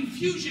by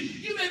confusion.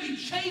 You may be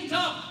chained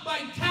up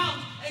by doubt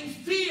and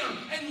fear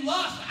and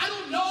lust. I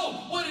don't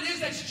know what it is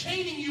that's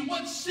chaining you,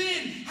 what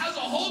sin has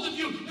a hold of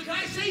you. But can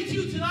I say to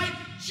you tonight,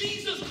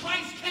 Jesus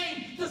Christ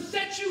came to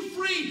set you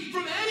free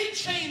from any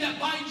chain that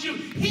binds you.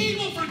 He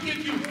will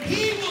forgive you.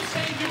 He will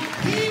save you.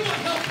 He will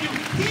help you.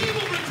 He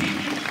will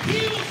redeem you.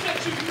 He will set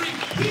you free.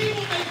 He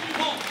will make you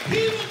whole.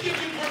 He will give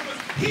you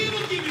purpose. He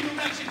will give you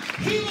direction.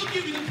 He will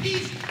give you the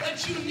peace that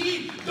you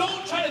need.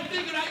 Don't try to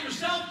figure it out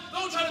yourself.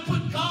 Don't try to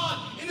put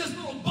God in this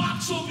little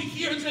box over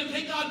here and say,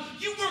 hey, God,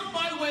 you work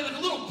my way like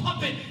a little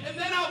puppet, and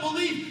then I'll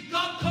believe.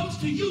 God comes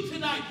to you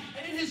tonight,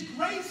 and in his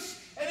grace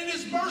and in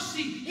his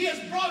mercy, he has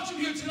brought you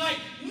here tonight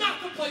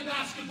not to play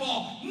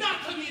basketball,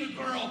 not to meet a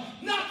girl,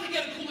 not to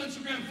get a cool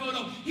Instagram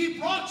photo. He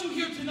brought you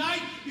here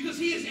tonight because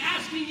he is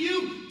asking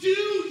you, do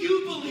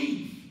you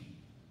believe?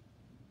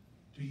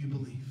 Do you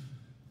believe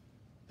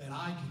that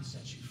I can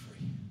set you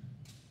free?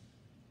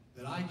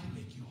 That I can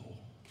make you whole?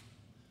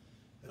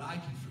 That I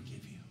can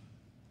forgive you?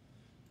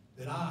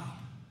 That I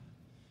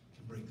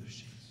can break those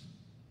chains?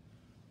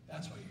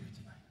 That's why you're here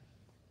tonight.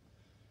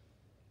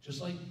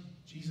 Just like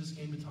Jesus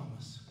came to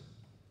Thomas,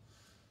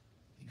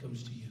 he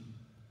comes to you.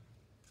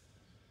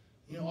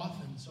 You know,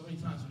 often, so many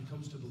times when it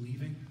comes to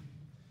believing,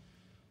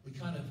 we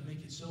kind of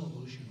make it so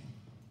emotional.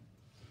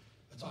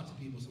 I talk to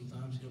people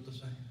sometimes, you know what they'll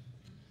say?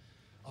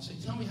 I'll say,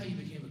 tell me how you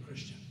became a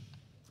Christian.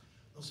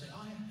 They'll say,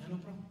 oh yeah, no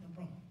problem, no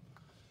problem.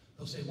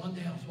 They'll say, one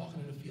day I was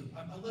walking in a field.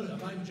 I'm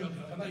not even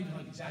joking, I'm not even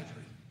like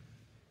exaggerating.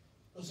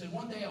 They'll say,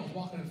 one day I was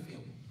walking in a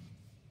field,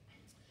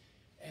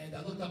 and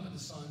I looked up at the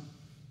sun,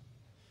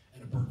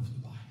 and a bird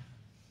flew by.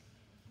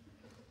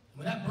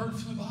 When that bird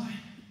flew by,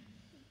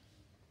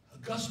 a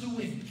gust of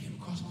wind came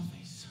across my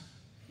face.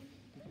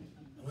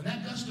 And when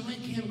that gust of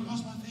wind came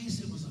across my face,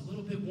 it was a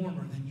little bit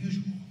warmer than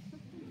usual.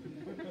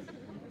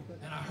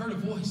 And I heard a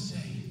voice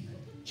say,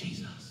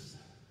 Jesus.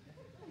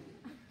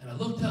 And I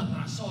looked up and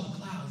I saw the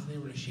clouds, and they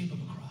were in the shape of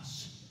a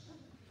cross.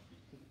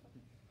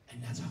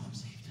 And that's how I'm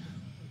saved.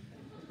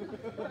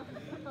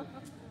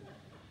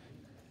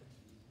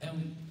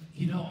 And,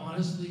 you know,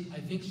 honestly, I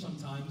think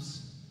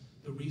sometimes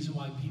the reason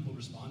why people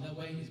respond that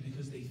way is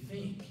because they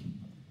think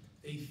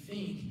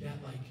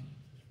that, like,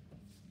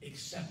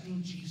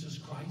 accepting Jesus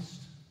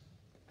Christ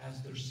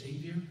as their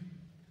Savior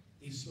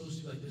is supposed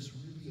to be like this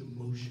really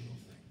emotional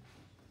thing.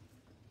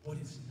 But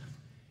it's not.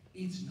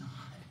 It's not.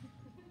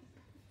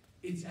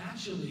 It's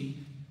actually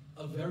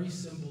a very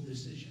simple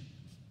decision.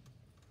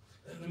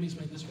 Let me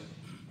explain it this way.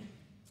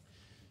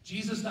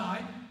 Jesus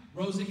died,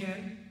 rose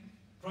again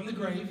from the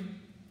grave,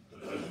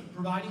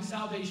 providing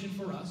salvation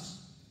for us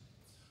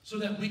so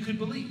that we could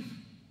believe.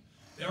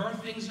 There are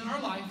things in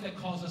our life that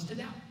cause us to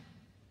doubt,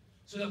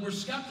 so that we're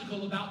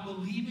skeptical about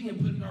believing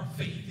and putting our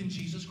faith in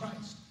Jesus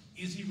Christ.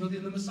 Is he really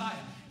the Messiah?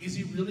 Is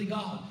he really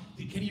God?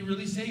 Can he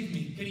really save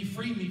me? Can he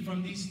free me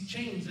from these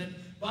chains that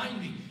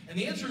bind me? And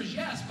the answer is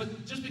yes,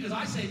 but just because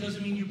I say it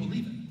doesn't mean you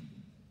believe it.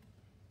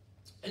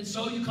 And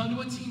so you come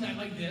to a teen night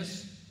like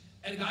this,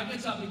 and a guy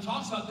gets up and he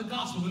talks about the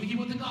gospel. Let me give you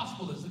what the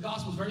gospel is. The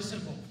gospel is very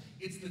simple.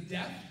 It's the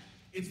death,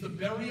 it's the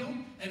burial,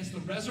 and it's the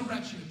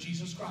resurrection of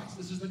Jesus Christ.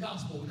 This is the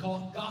gospel. We call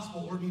it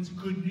gospel, or it means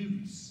good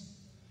news.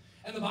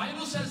 And the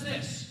Bible says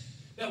this,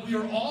 that we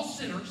are all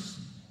sinners,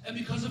 and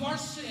because of our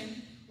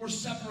sin, we're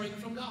separated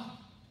from God.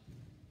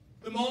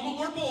 The moment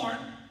we're born,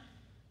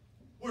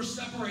 we're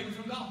separated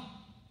from God.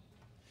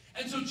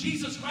 And so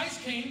Jesus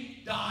Christ came,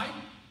 died,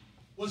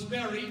 was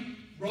buried,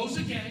 rose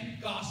again,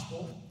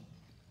 gospel,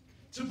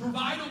 to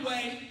provide a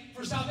way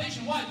for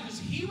salvation. Why? Because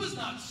he was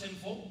not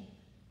sinful.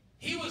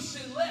 He was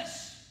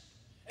sinless.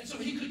 And so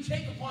he could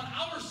take upon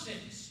our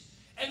sins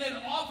and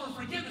then offer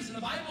forgiveness. And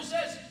the Bible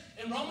says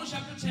in Romans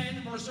chapter 10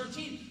 and verse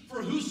 13,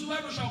 for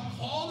whosoever shall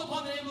call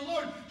upon the name of the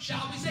Lord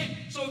shall be saved.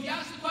 So if you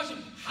ask the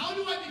question, how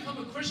do I become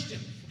a Christian?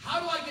 How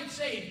do I get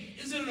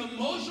saved? Is it an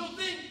emotional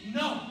thing?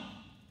 No.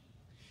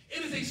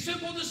 It is a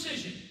simple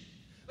decision.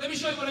 Let me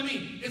show you what I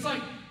mean. It's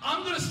like,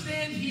 I'm going to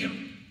stand here.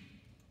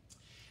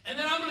 And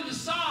then I'm going to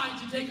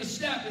decide to take a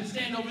step and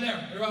stand over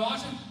there. Everybody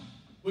watching?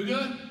 We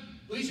good?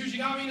 Bleachers, you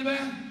got me in the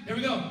back? Here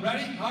we go.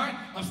 Ready? All right.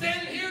 I'm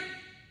standing here.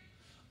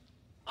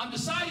 I'm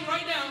deciding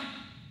right now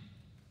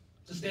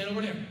to stand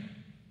over there.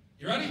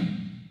 You ready?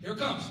 Here it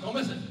comes. Don't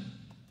miss it.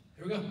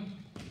 Here we go.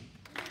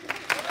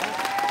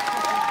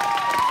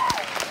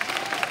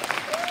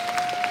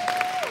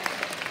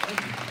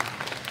 Thank you.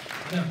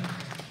 Yeah,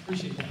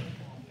 appreciate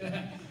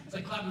that. It's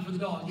like clapping for the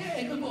dog.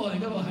 Yay, good boy,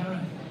 good boy. All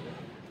right.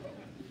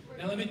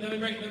 Now let me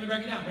break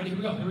it down. Ready? Here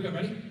we go. Here we go.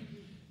 Ready?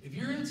 If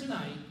you're here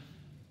tonight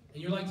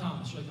and you're like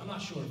Thomas, you're like, I'm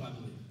not sure if I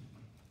believe.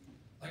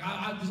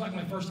 Like this is like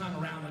my first time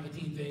around like a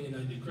teen thing and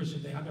a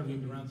Christian thing. I've never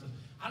even been around, so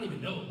I don't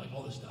even know like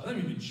all this stuff. I don't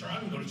even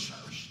go to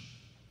church.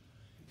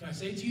 Can I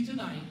say to you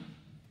tonight,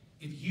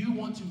 if you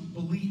want to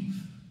believe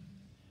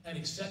and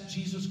accept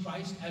Jesus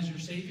Christ as your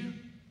Savior,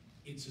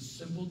 it's a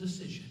simple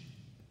decision.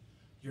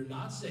 You're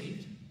not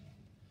saved,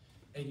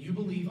 and you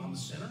believe I'm a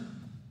sinner,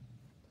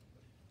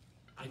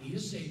 I need a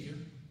Savior,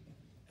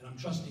 and I'm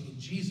trusting in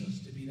Jesus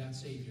to be that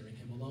Savior and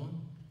him alone,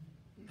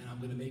 and I'm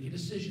going to make a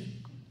decision.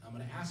 I'm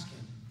going to ask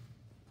him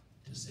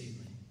to save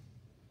me.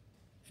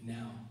 And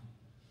now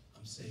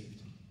I'm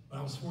saved. When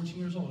I was 14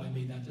 years old, I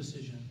made that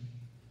decision.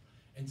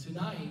 And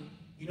tonight,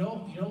 you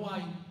know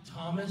why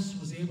Thomas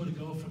was able to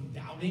go from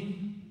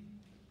doubting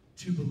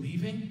to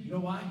believing? You know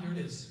why? Here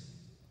it is.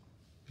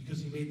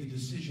 Because he made the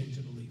decision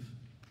to believe.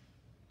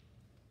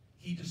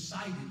 He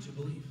decided to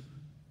believe.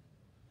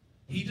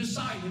 He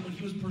decided when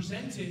he was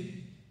presented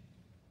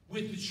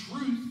with the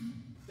truth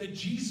that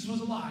Jesus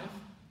was alive,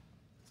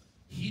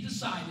 he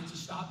decided to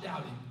stop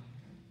doubting,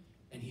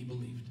 and he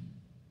believed.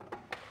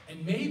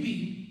 And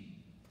maybe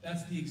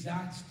that's the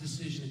exact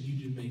decision that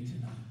you did make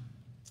tonight.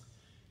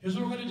 Here's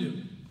what we're going to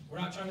do. We're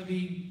not trying to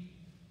be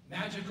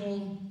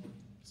magical,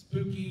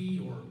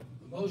 spooky, or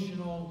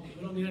emotional.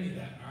 We don't need any of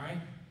that, all right?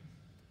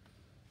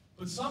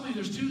 But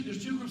there's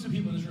two groups of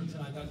people in this room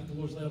tonight that I think the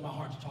Lord's laid on my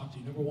heart to talk to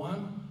you. Number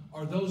one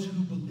are those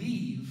who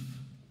believe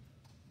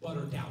but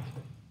are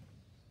doubting.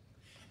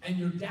 And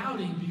you're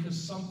doubting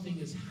because something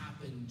has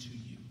happened to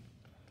you.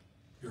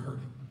 You're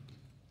hurting.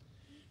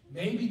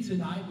 Maybe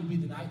tonight would be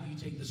the night that you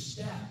take the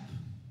step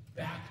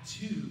back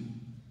to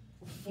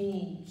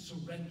full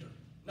surrender.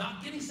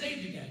 Not getting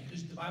saved again,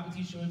 because the Bible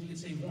teaches you only to get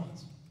saved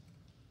once.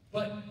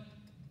 But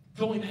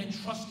going and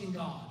trusting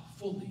God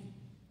fully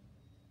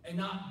and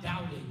not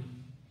doubting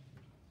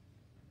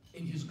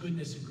in his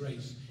goodness and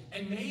grace.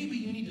 And maybe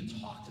you need to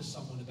talk to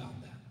someone about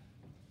that.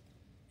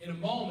 In a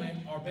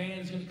moment, our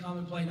band's going to come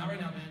and play. Not right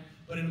now, man.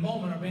 But in a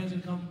moment, our band's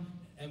going to come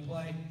and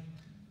play.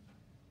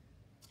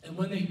 And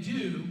when they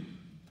do,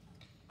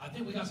 I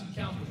think we got some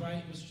counselors,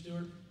 right, Mr.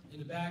 Stewart, in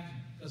the back.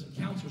 Got some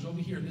counselors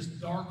over here in this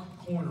dark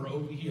corner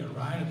over here,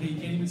 right? Okay,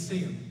 you can't even see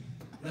them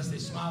unless they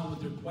smile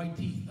with their white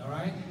teeth, all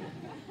right?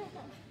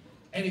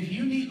 And if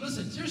you need,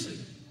 listen, seriously,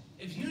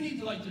 if you need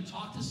to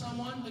talk to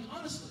someone, like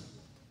honestly,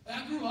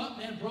 I grew up,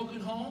 man,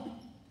 broken home.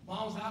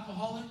 Mom was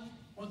alcoholic.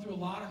 Went through a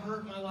lot of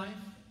hurt in my life.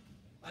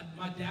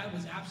 My dad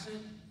was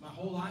absent my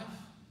whole life.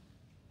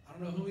 I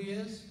don't know who he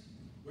is,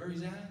 where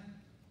he's at.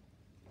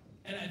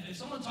 And if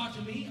someone talked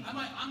to me, I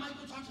might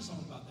go talk to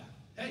someone about that.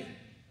 Hey,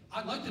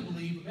 I'd like to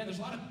believe, but man, there's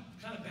a lot of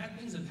kind of bad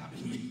things that have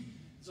happened to me.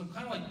 So I'm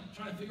kind of like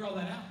trying to figure all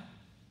that out.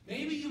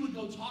 Maybe you would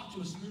go talk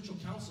to a spiritual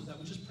counselor that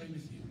would just pray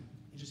with you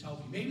and just help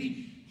you.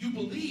 Maybe you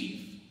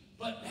believe,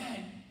 but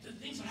man, the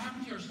things that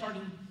happen to you are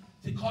starting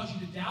to cause you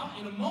to doubt.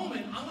 In a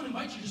moment, I'm going to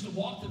invite you just to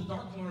walk to the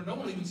dark corner. No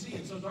one will even see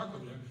it. It's so dark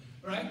over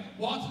there, right?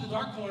 Walk to the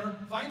dark corner,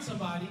 find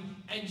somebody,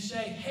 and say,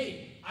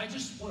 hey, I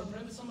just want to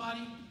pray with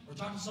somebody or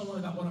talk to someone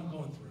about what I'm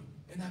going through.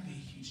 And that'd be a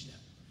huge step.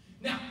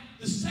 Now,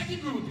 the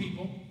second group of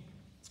people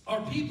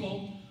are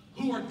people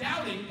who are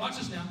doubting, watch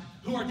this now,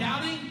 who are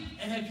doubting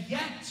and have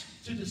yet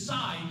to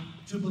decide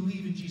to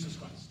believe in Jesus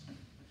Christ.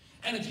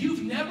 And if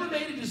you've never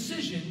made a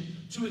decision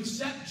to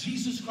accept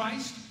Jesus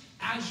Christ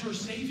as your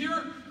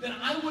Savior, then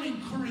I would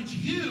encourage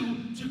you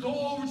to go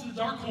over to the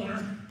dark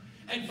corner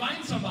and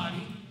find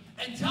somebody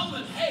and tell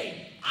them,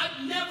 hey,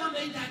 I've never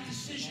made that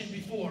decision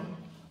before.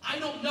 I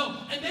don't know.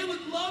 And they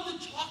would love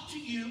to talk to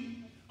you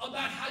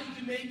about how you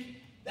can make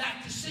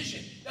that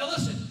decision. Now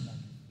listen,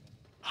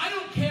 I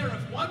don't care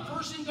if one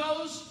person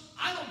goes.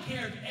 I don't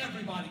care if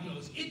everybody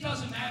goes. It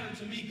doesn't matter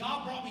to me.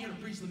 God brought me here to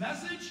preach the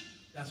message.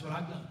 That's what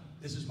I've done.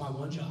 This is my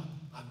one job.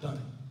 I've done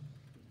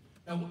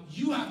it. Now,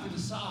 you have to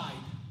decide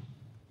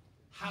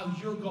how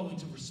you're going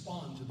to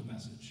respond to the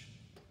message.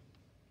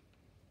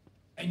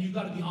 And you've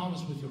got to be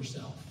honest with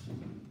yourself.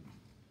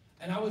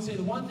 And I would say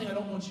the one thing I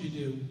don't want you to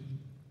do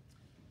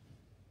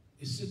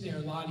is sit there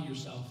and lie to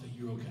yourself that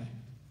you're okay.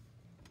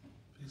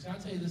 Because can I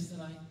tell you this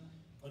tonight?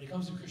 When it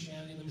comes to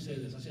Christianity, let me say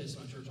this. I say this to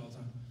my church all the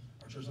time.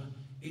 Our church time.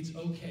 It's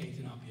okay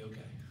to not be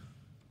okay.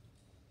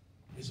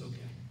 It's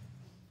okay.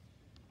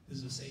 This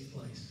is a safe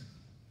place.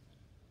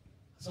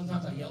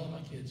 Sometimes I yell at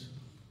my kids.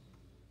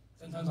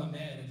 Sometimes I'm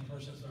mad at the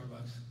person at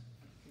Starbucks.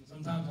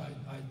 Sometimes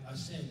I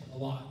sin a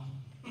lot.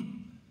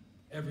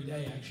 Every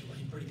day, actually.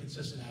 I'm pretty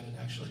consistent at it,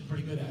 actually.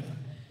 Pretty good at it.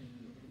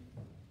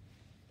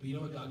 But you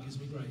know what? God gives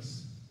me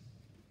grace.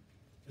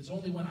 It's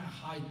only when I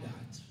hide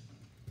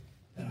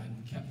that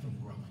I'm kept from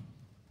growing.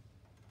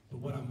 But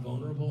when I'm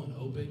vulnerable and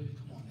open,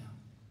 come on now,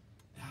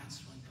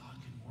 that's when God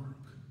can work.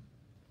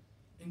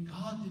 And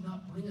God did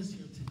not bring us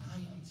here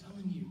tonight, I'm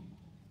telling you.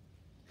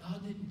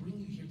 God didn't bring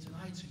you here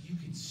tonight so you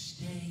could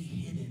stay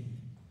hidden.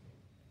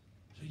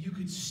 So you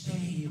could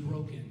stay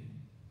broken.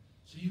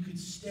 So you could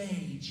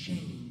stay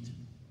chained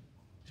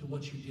to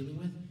what you're dealing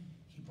with.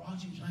 He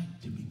brought you tonight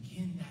to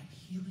begin that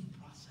healing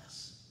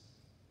process.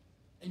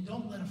 And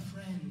don't let a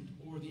friend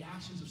or the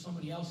actions of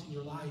somebody else in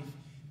your life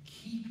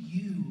keep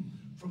you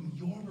from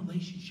your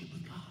relationship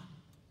with God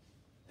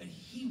that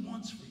He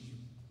wants for you.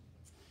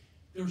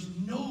 There's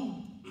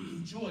no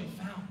joy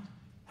found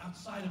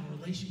outside of a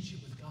relationship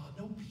with God.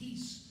 No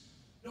peace,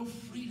 no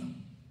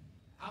freedom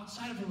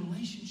outside of a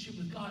relationship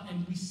with God.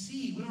 And we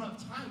don't have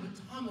time, but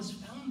Thomas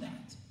found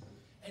that.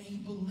 And he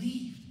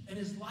believed, and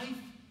his life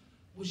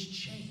was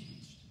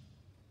changed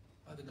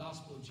by the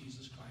gospel of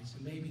Jesus Christ.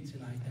 And maybe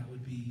tonight that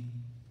would be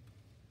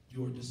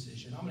your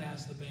decision. I'm going to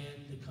ask the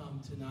band to come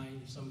tonight,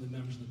 if some of the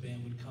members of the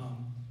band would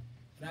come.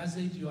 And as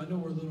they do, I know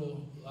we're a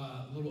little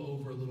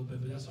over a little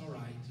bit, but that's all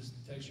right. Just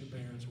text your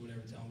parents or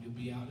whatever, tell them you'll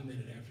be out in a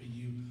minute after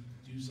you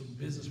do some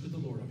business with the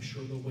Lord. I'm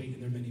sure they'll wait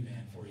in their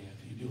minivan for you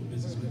after you do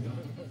business with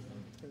God.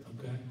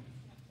 Okay?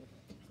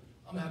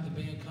 I'm going to have the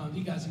band come.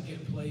 You guys can get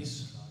in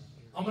place.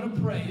 I'm going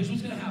to pray. Here's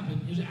what's going to happen.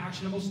 Here's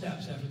actionable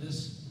steps after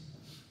this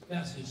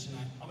message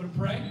tonight. I'm going to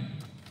pray.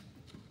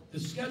 The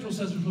schedule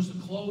says we're supposed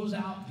to close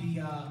out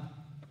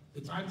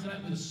the time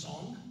tonight with a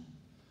song.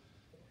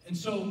 And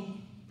so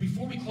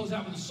before we close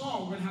out with a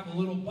song, we're going to have a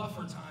little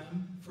buffer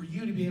time for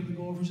you to be able to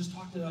go over and just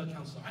talk to a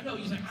counselor. I know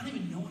he's like, I don't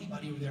even know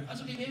anybody over there.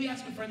 That's okay. Maybe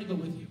ask a friend to go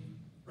with you,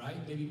 right?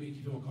 Maybe make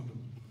you feel more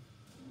comfortable.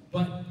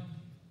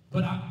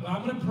 But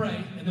I'm going to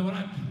pray, and then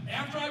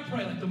after I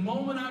pray, like the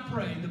moment I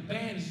pray, the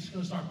band is just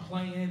going to start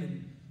playing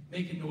and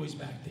making noise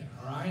back there,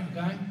 all right?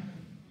 Okay?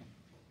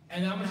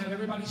 And I'm going to have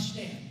everybody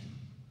stand.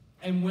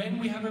 And when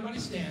we have everybody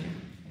stand,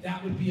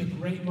 that would be a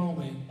great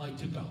moment, like,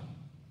 to go,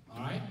 all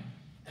right?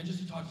 And just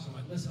to talk to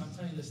somebody. Listen, I'm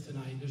telling you this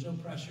tonight. There's no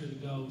pressure to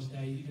go,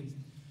 stay.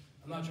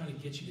 I'm not trying to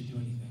get you to do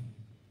anything.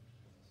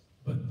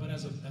 But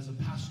as a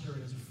pastor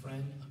and as a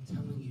friend, I'm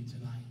telling you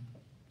tonight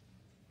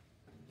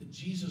that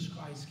Jesus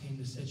Christ came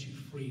to set you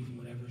free from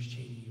whatever is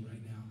chaining you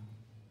right now.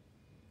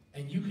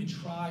 And you can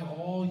try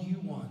all you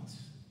want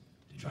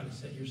to try to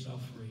set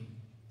yourself free.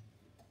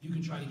 You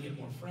can try to get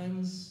more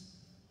friends.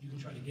 You can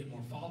try to get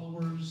more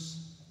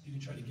followers. You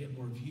can try to get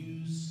more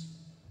views.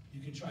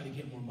 You can try to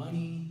get more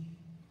money.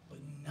 But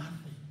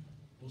nothing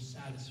will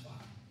satisfy.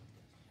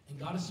 And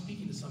God is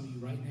speaking to some of you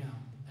right now.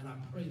 And I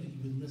pray that you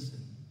would listen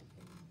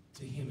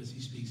to Him as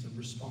He speaks and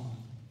respond.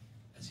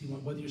 As He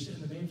wants, whether you're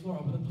sitting on the main floor or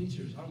up in the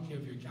bleachers. I don't care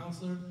if you're a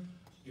counselor,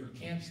 you're a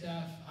camp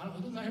staff. It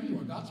doesn't matter who you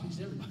are. God speaks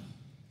to everybody.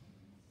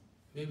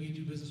 Maybe you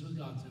do business with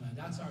God tonight.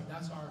 That's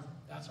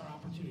our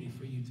opportunity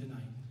for you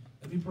tonight.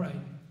 Let me pray.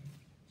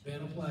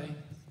 Band will play.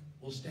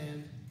 We'll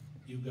stand.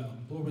 You go.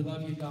 Lord, we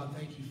love you, God.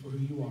 Thank you for who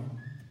you are.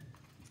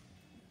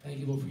 Thank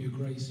you, Lord, for your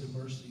grace and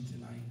mercy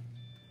tonight.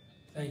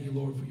 Thank you,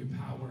 Lord, for your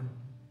power.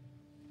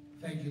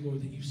 Thank you,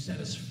 Lord, that you set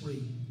us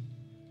free,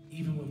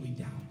 even when we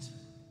doubt,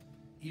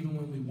 even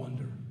when we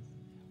wonder,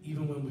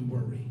 even when we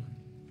worry.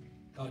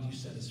 God, you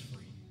set us free.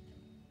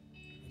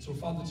 And so,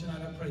 Father,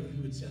 tonight I pray that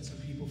you would set some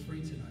people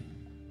free tonight.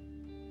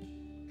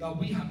 God,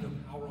 we have no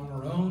power on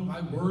our own.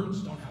 My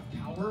words don't have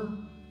power.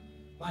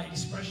 My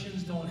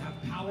expressions don't have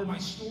power. My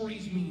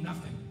stories mean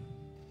nothing.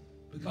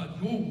 But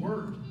God, your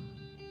word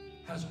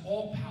has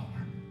all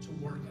power to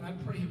work. And I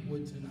pray it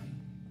would tonight.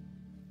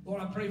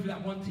 Lord, I pray for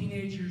that one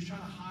teenager who's trying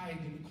to hide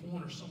in the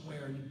corner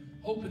somewhere and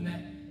hoping that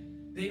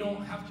they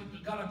don't have to.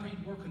 God, I pray you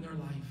work in their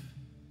life.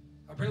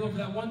 I pray, Lord, for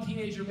that one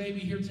teenager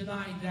maybe here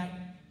tonight that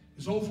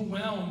is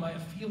overwhelmed by a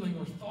feeling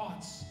or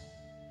thoughts.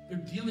 They're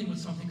dealing with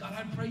something. God,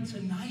 I pray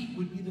tonight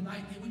would be the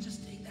night they would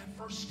just take that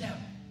first step.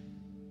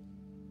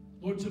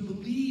 Lord, to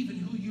believe in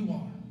who you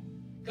are.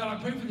 God,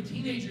 I pray for the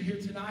teenager here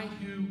tonight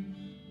who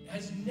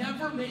has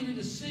never made a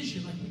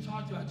decision, like we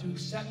talked about, to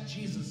accept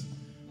Jesus.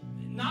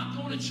 Not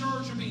going to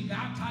church or being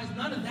baptized,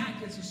 none of that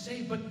gets us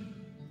saved. But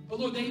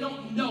Lord, they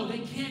don't know. They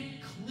can't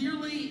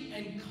clearly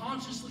and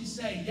consciously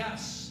say,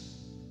 yes,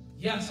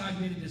 I've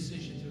made a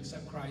decision to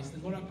accept Christ.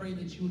 And Lord, I pray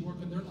that you would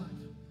work in their life.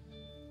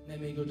 And they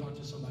may go talk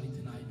to somebody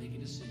tonight, make a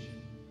decision.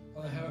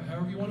 Father,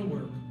 however you want to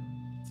work,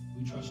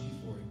 we trust you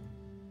for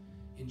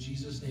it. In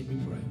Jesus' name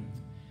we pray.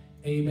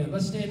 Amen.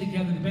 Let's stand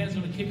together. The band's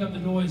going to kick up the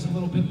noise a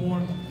little bit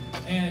more.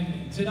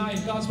 And tonight,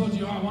 if God spoke to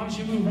your heart, why don't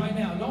you move right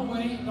now? Don't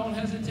wait. Don't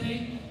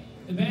hesitate.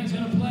 The band's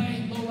going to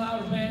play. A little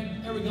louder,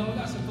 band. There we go. We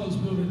got some folks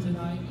moving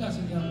tonight. We got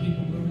some young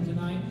people moving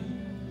tonight.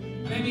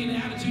 Maybe an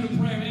attitude of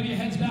prayer. Maybe your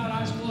head's bowed,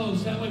 eyes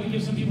closed. That way we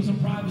give some people some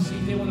privacy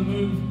if they want to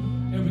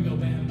move. There we go,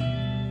 band.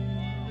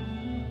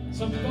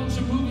 Some folks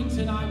are moving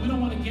tonight. We don't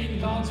want to get in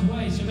God's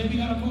way, so maybe you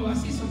got to move. I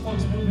see some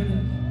folks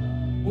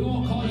moving. We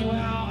won't call you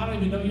out. I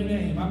don't even know your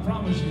name. I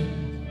promise you.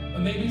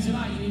 But maybe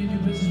tonight you need to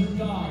do business with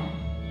God.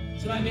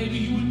 Tonight maybe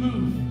you would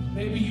move.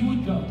 Maybe you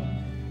would go.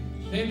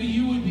 Maybe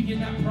you would begin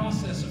that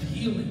process of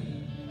healing.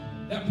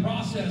 That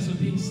process of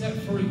being set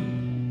free.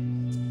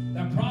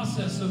 That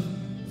process of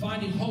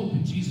finding hope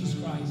in Jesus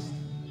Christ.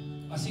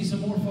 I see some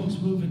more folks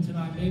moving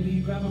tonight. Maybe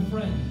you grab a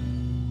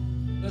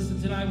friend.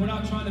 Listen, tonight we're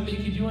not trying to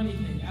make you do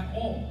anything at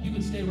all. You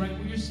can stay right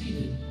where you're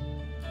seated.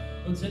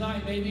 But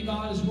tonight maybe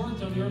God has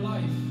worked on your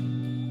life.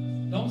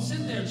 Don't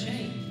sit there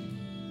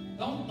chained.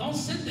 Don't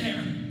sit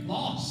there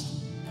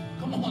lost.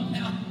 Come on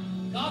now.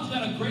 God's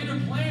got a greater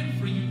plan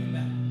for you than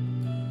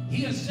that.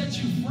 He has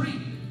set you free.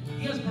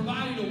 He has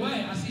provided a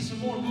way. I see some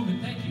more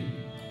moving. Thank you.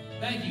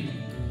 Thank you.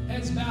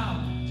 Heads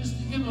bowed. Just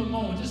to give them a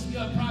moment. Just to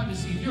give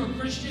privacy. If you're a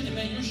Christian and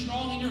man, you're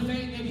strong in your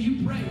faith, maybe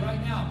you pray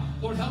right now.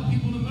 Lord, help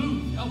people to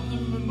move. Help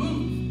them to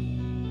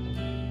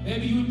move.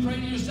 Maybe you would pray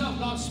to yourself.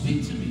 God,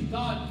 speak to me.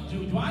 God,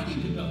 do I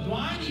need to go?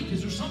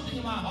 Is there something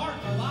in my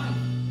heart, my life?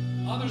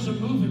 Others are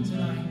moving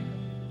tonight.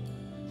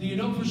 Do you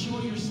know for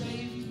sure you're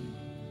saved?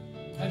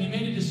 Have you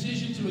made a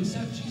decision to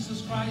accept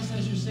Jesus Christ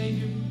as your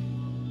Savior?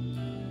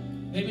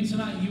 Maybe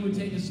tonight you would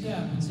take a step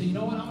and say, you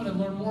know what, I'm going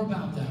to learn more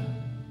about that.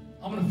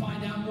 I'm going to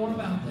find out more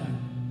about that.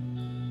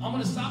 I'm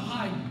going to stop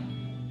hiding.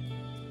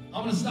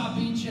 I'm going to stop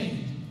being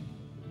chained.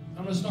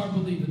 I'm going to start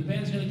believing. The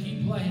band's going to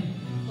keep playing.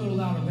 A little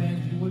louder,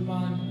 band, if you would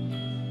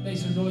mind. Make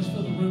some noise,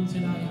 fill the room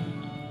tonight.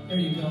 There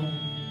you go.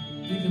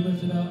 You can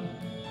lift it up.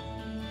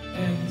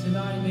 And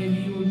tonight, maybe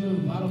you would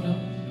move. I don't know.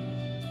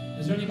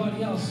 Is there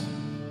anybody else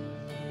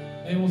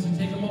maybe wants to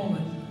take a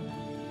moment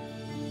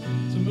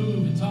to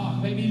move and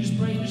talk? Maybe you just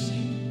pray in your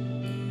seat.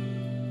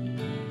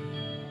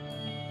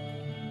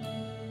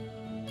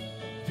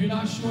 If you're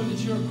not sure that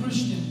you're a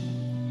Christian,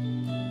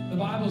 the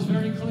Bible is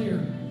very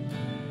clear.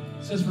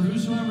 It says, for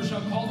whosoever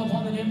shall call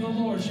upon the name of the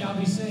Lord shall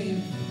be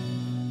saved.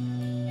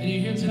 And you're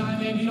here tonight,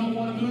 maybe you don't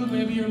want to move,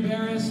 maybe you're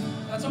embarrassed.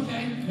 That's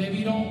okay. Maybe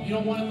you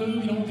don't want to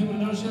move, you don't want people to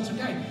notice you. That's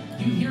okay.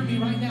 You hear me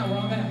right now where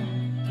I'm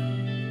at.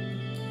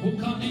 We'll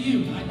come to you.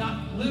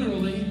 Not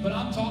literally, but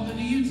I'm talking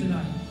to you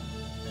tonight.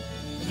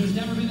 If there's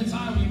never been a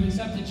time when you've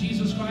accepted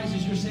Jesus Christ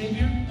as your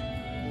Savior,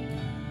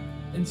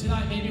 then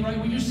tonight, maybe right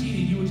where you're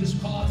seated, you would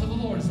just call out to the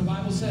Lord, as the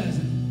Bible says,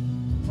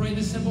 and pray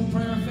this simple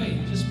prayer of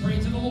faith. Just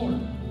pray to the Lord,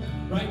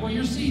 right where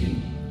you're seated.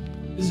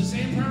 This is the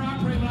same prayer I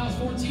prayed when I was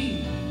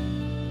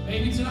 14.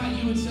 Maybe tonight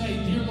you would say,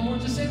 dear Lord,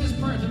 just say this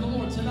prayer to the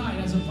Lord tonight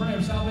as a prayer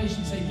of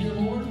salvation. Say, dear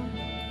Lord,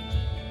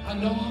 I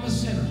know I'm a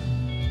sinner.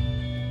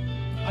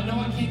 I know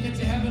I can't get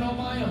to heaven on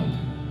my own.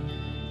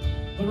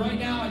 But right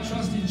now, I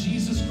trust in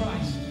Jesus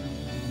Christ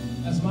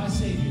as my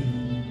Savior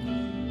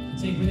to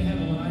take me to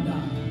heaven when I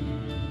die.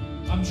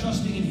 I'm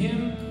trusting in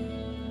Him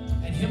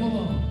and Him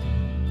alone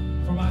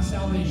for my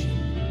salvation.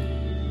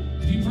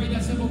 If you pray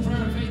that simple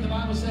prayer of faith, the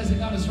Bible says that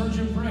God has heard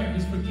your prayer.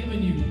 He's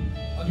forgiven you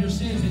of your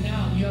sins, and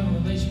now you have a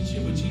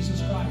relationship with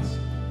Jesus Christ.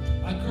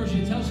 I encourage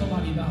you to tell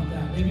somebody about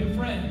that. Maybe a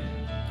friend,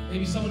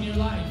 maybe someone in your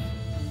life.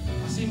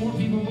 I see more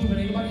people moving.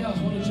 Anybody else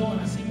want to join?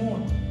 I see more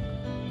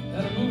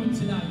that are moving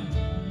tonight.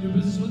 Do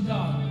business with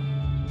God.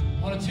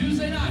 On a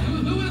Tuesday night,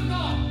 who would have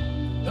thought?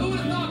 Who would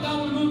have thought God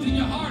would have moved in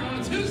your heart on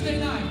a Tuesday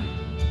night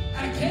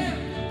at a camp?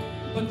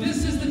 But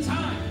this is the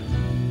time.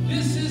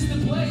 This is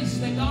the place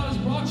that God has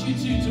brought you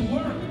to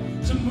work,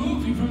 to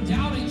move you from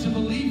doubting to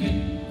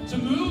believing, to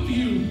move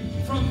you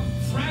from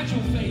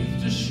fragile faith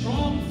to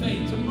strong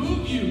faith, to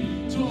move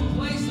you to a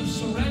place of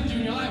surrender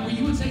in your life where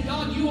you would say,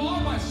 God, you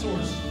are my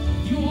source.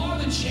 You are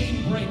the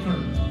chain breaker.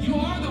 You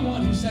are the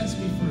one who sets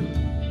me free.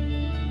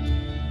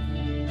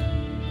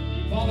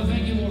 Father,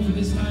 thank you, Lord, for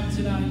this time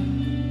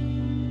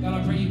tonight. God,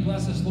 I pray you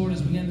bless us, Lord,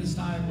 as we end this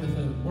time with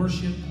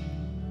worship.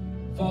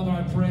 Father,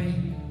 I pray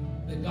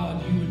that,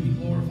 God, you would be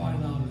glorified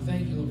and honored.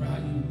 Thank you, Lord, for how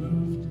you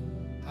moved,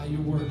 how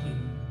you're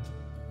working.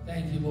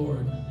 Thank you,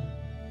 Lord,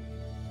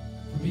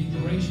 for being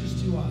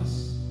gracious to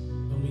us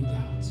when we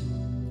doubt,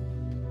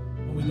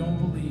 when we don't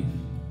believe.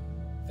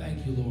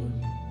 Thank you, Lord,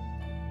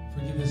 for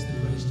giving us the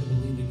grace to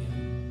believe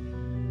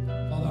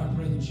again. Father, I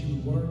pray that you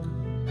would work,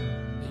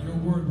 that your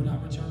word would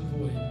not return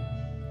void,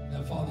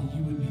 that, Father,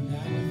 you would be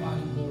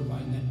magnified and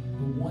glorified, and that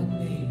the one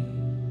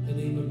name, the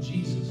name of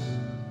Jesus,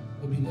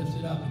 will be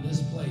lifted up in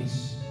this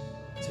place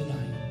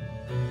tonight.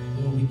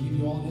 Lord, we give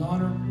you all the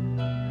honor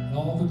and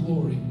all the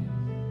glory,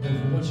 Lord,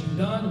 for what you've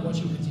done and what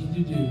you'll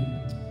continue to do.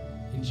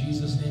 In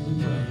Jesus' name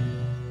we pray.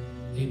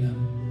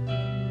 Amen.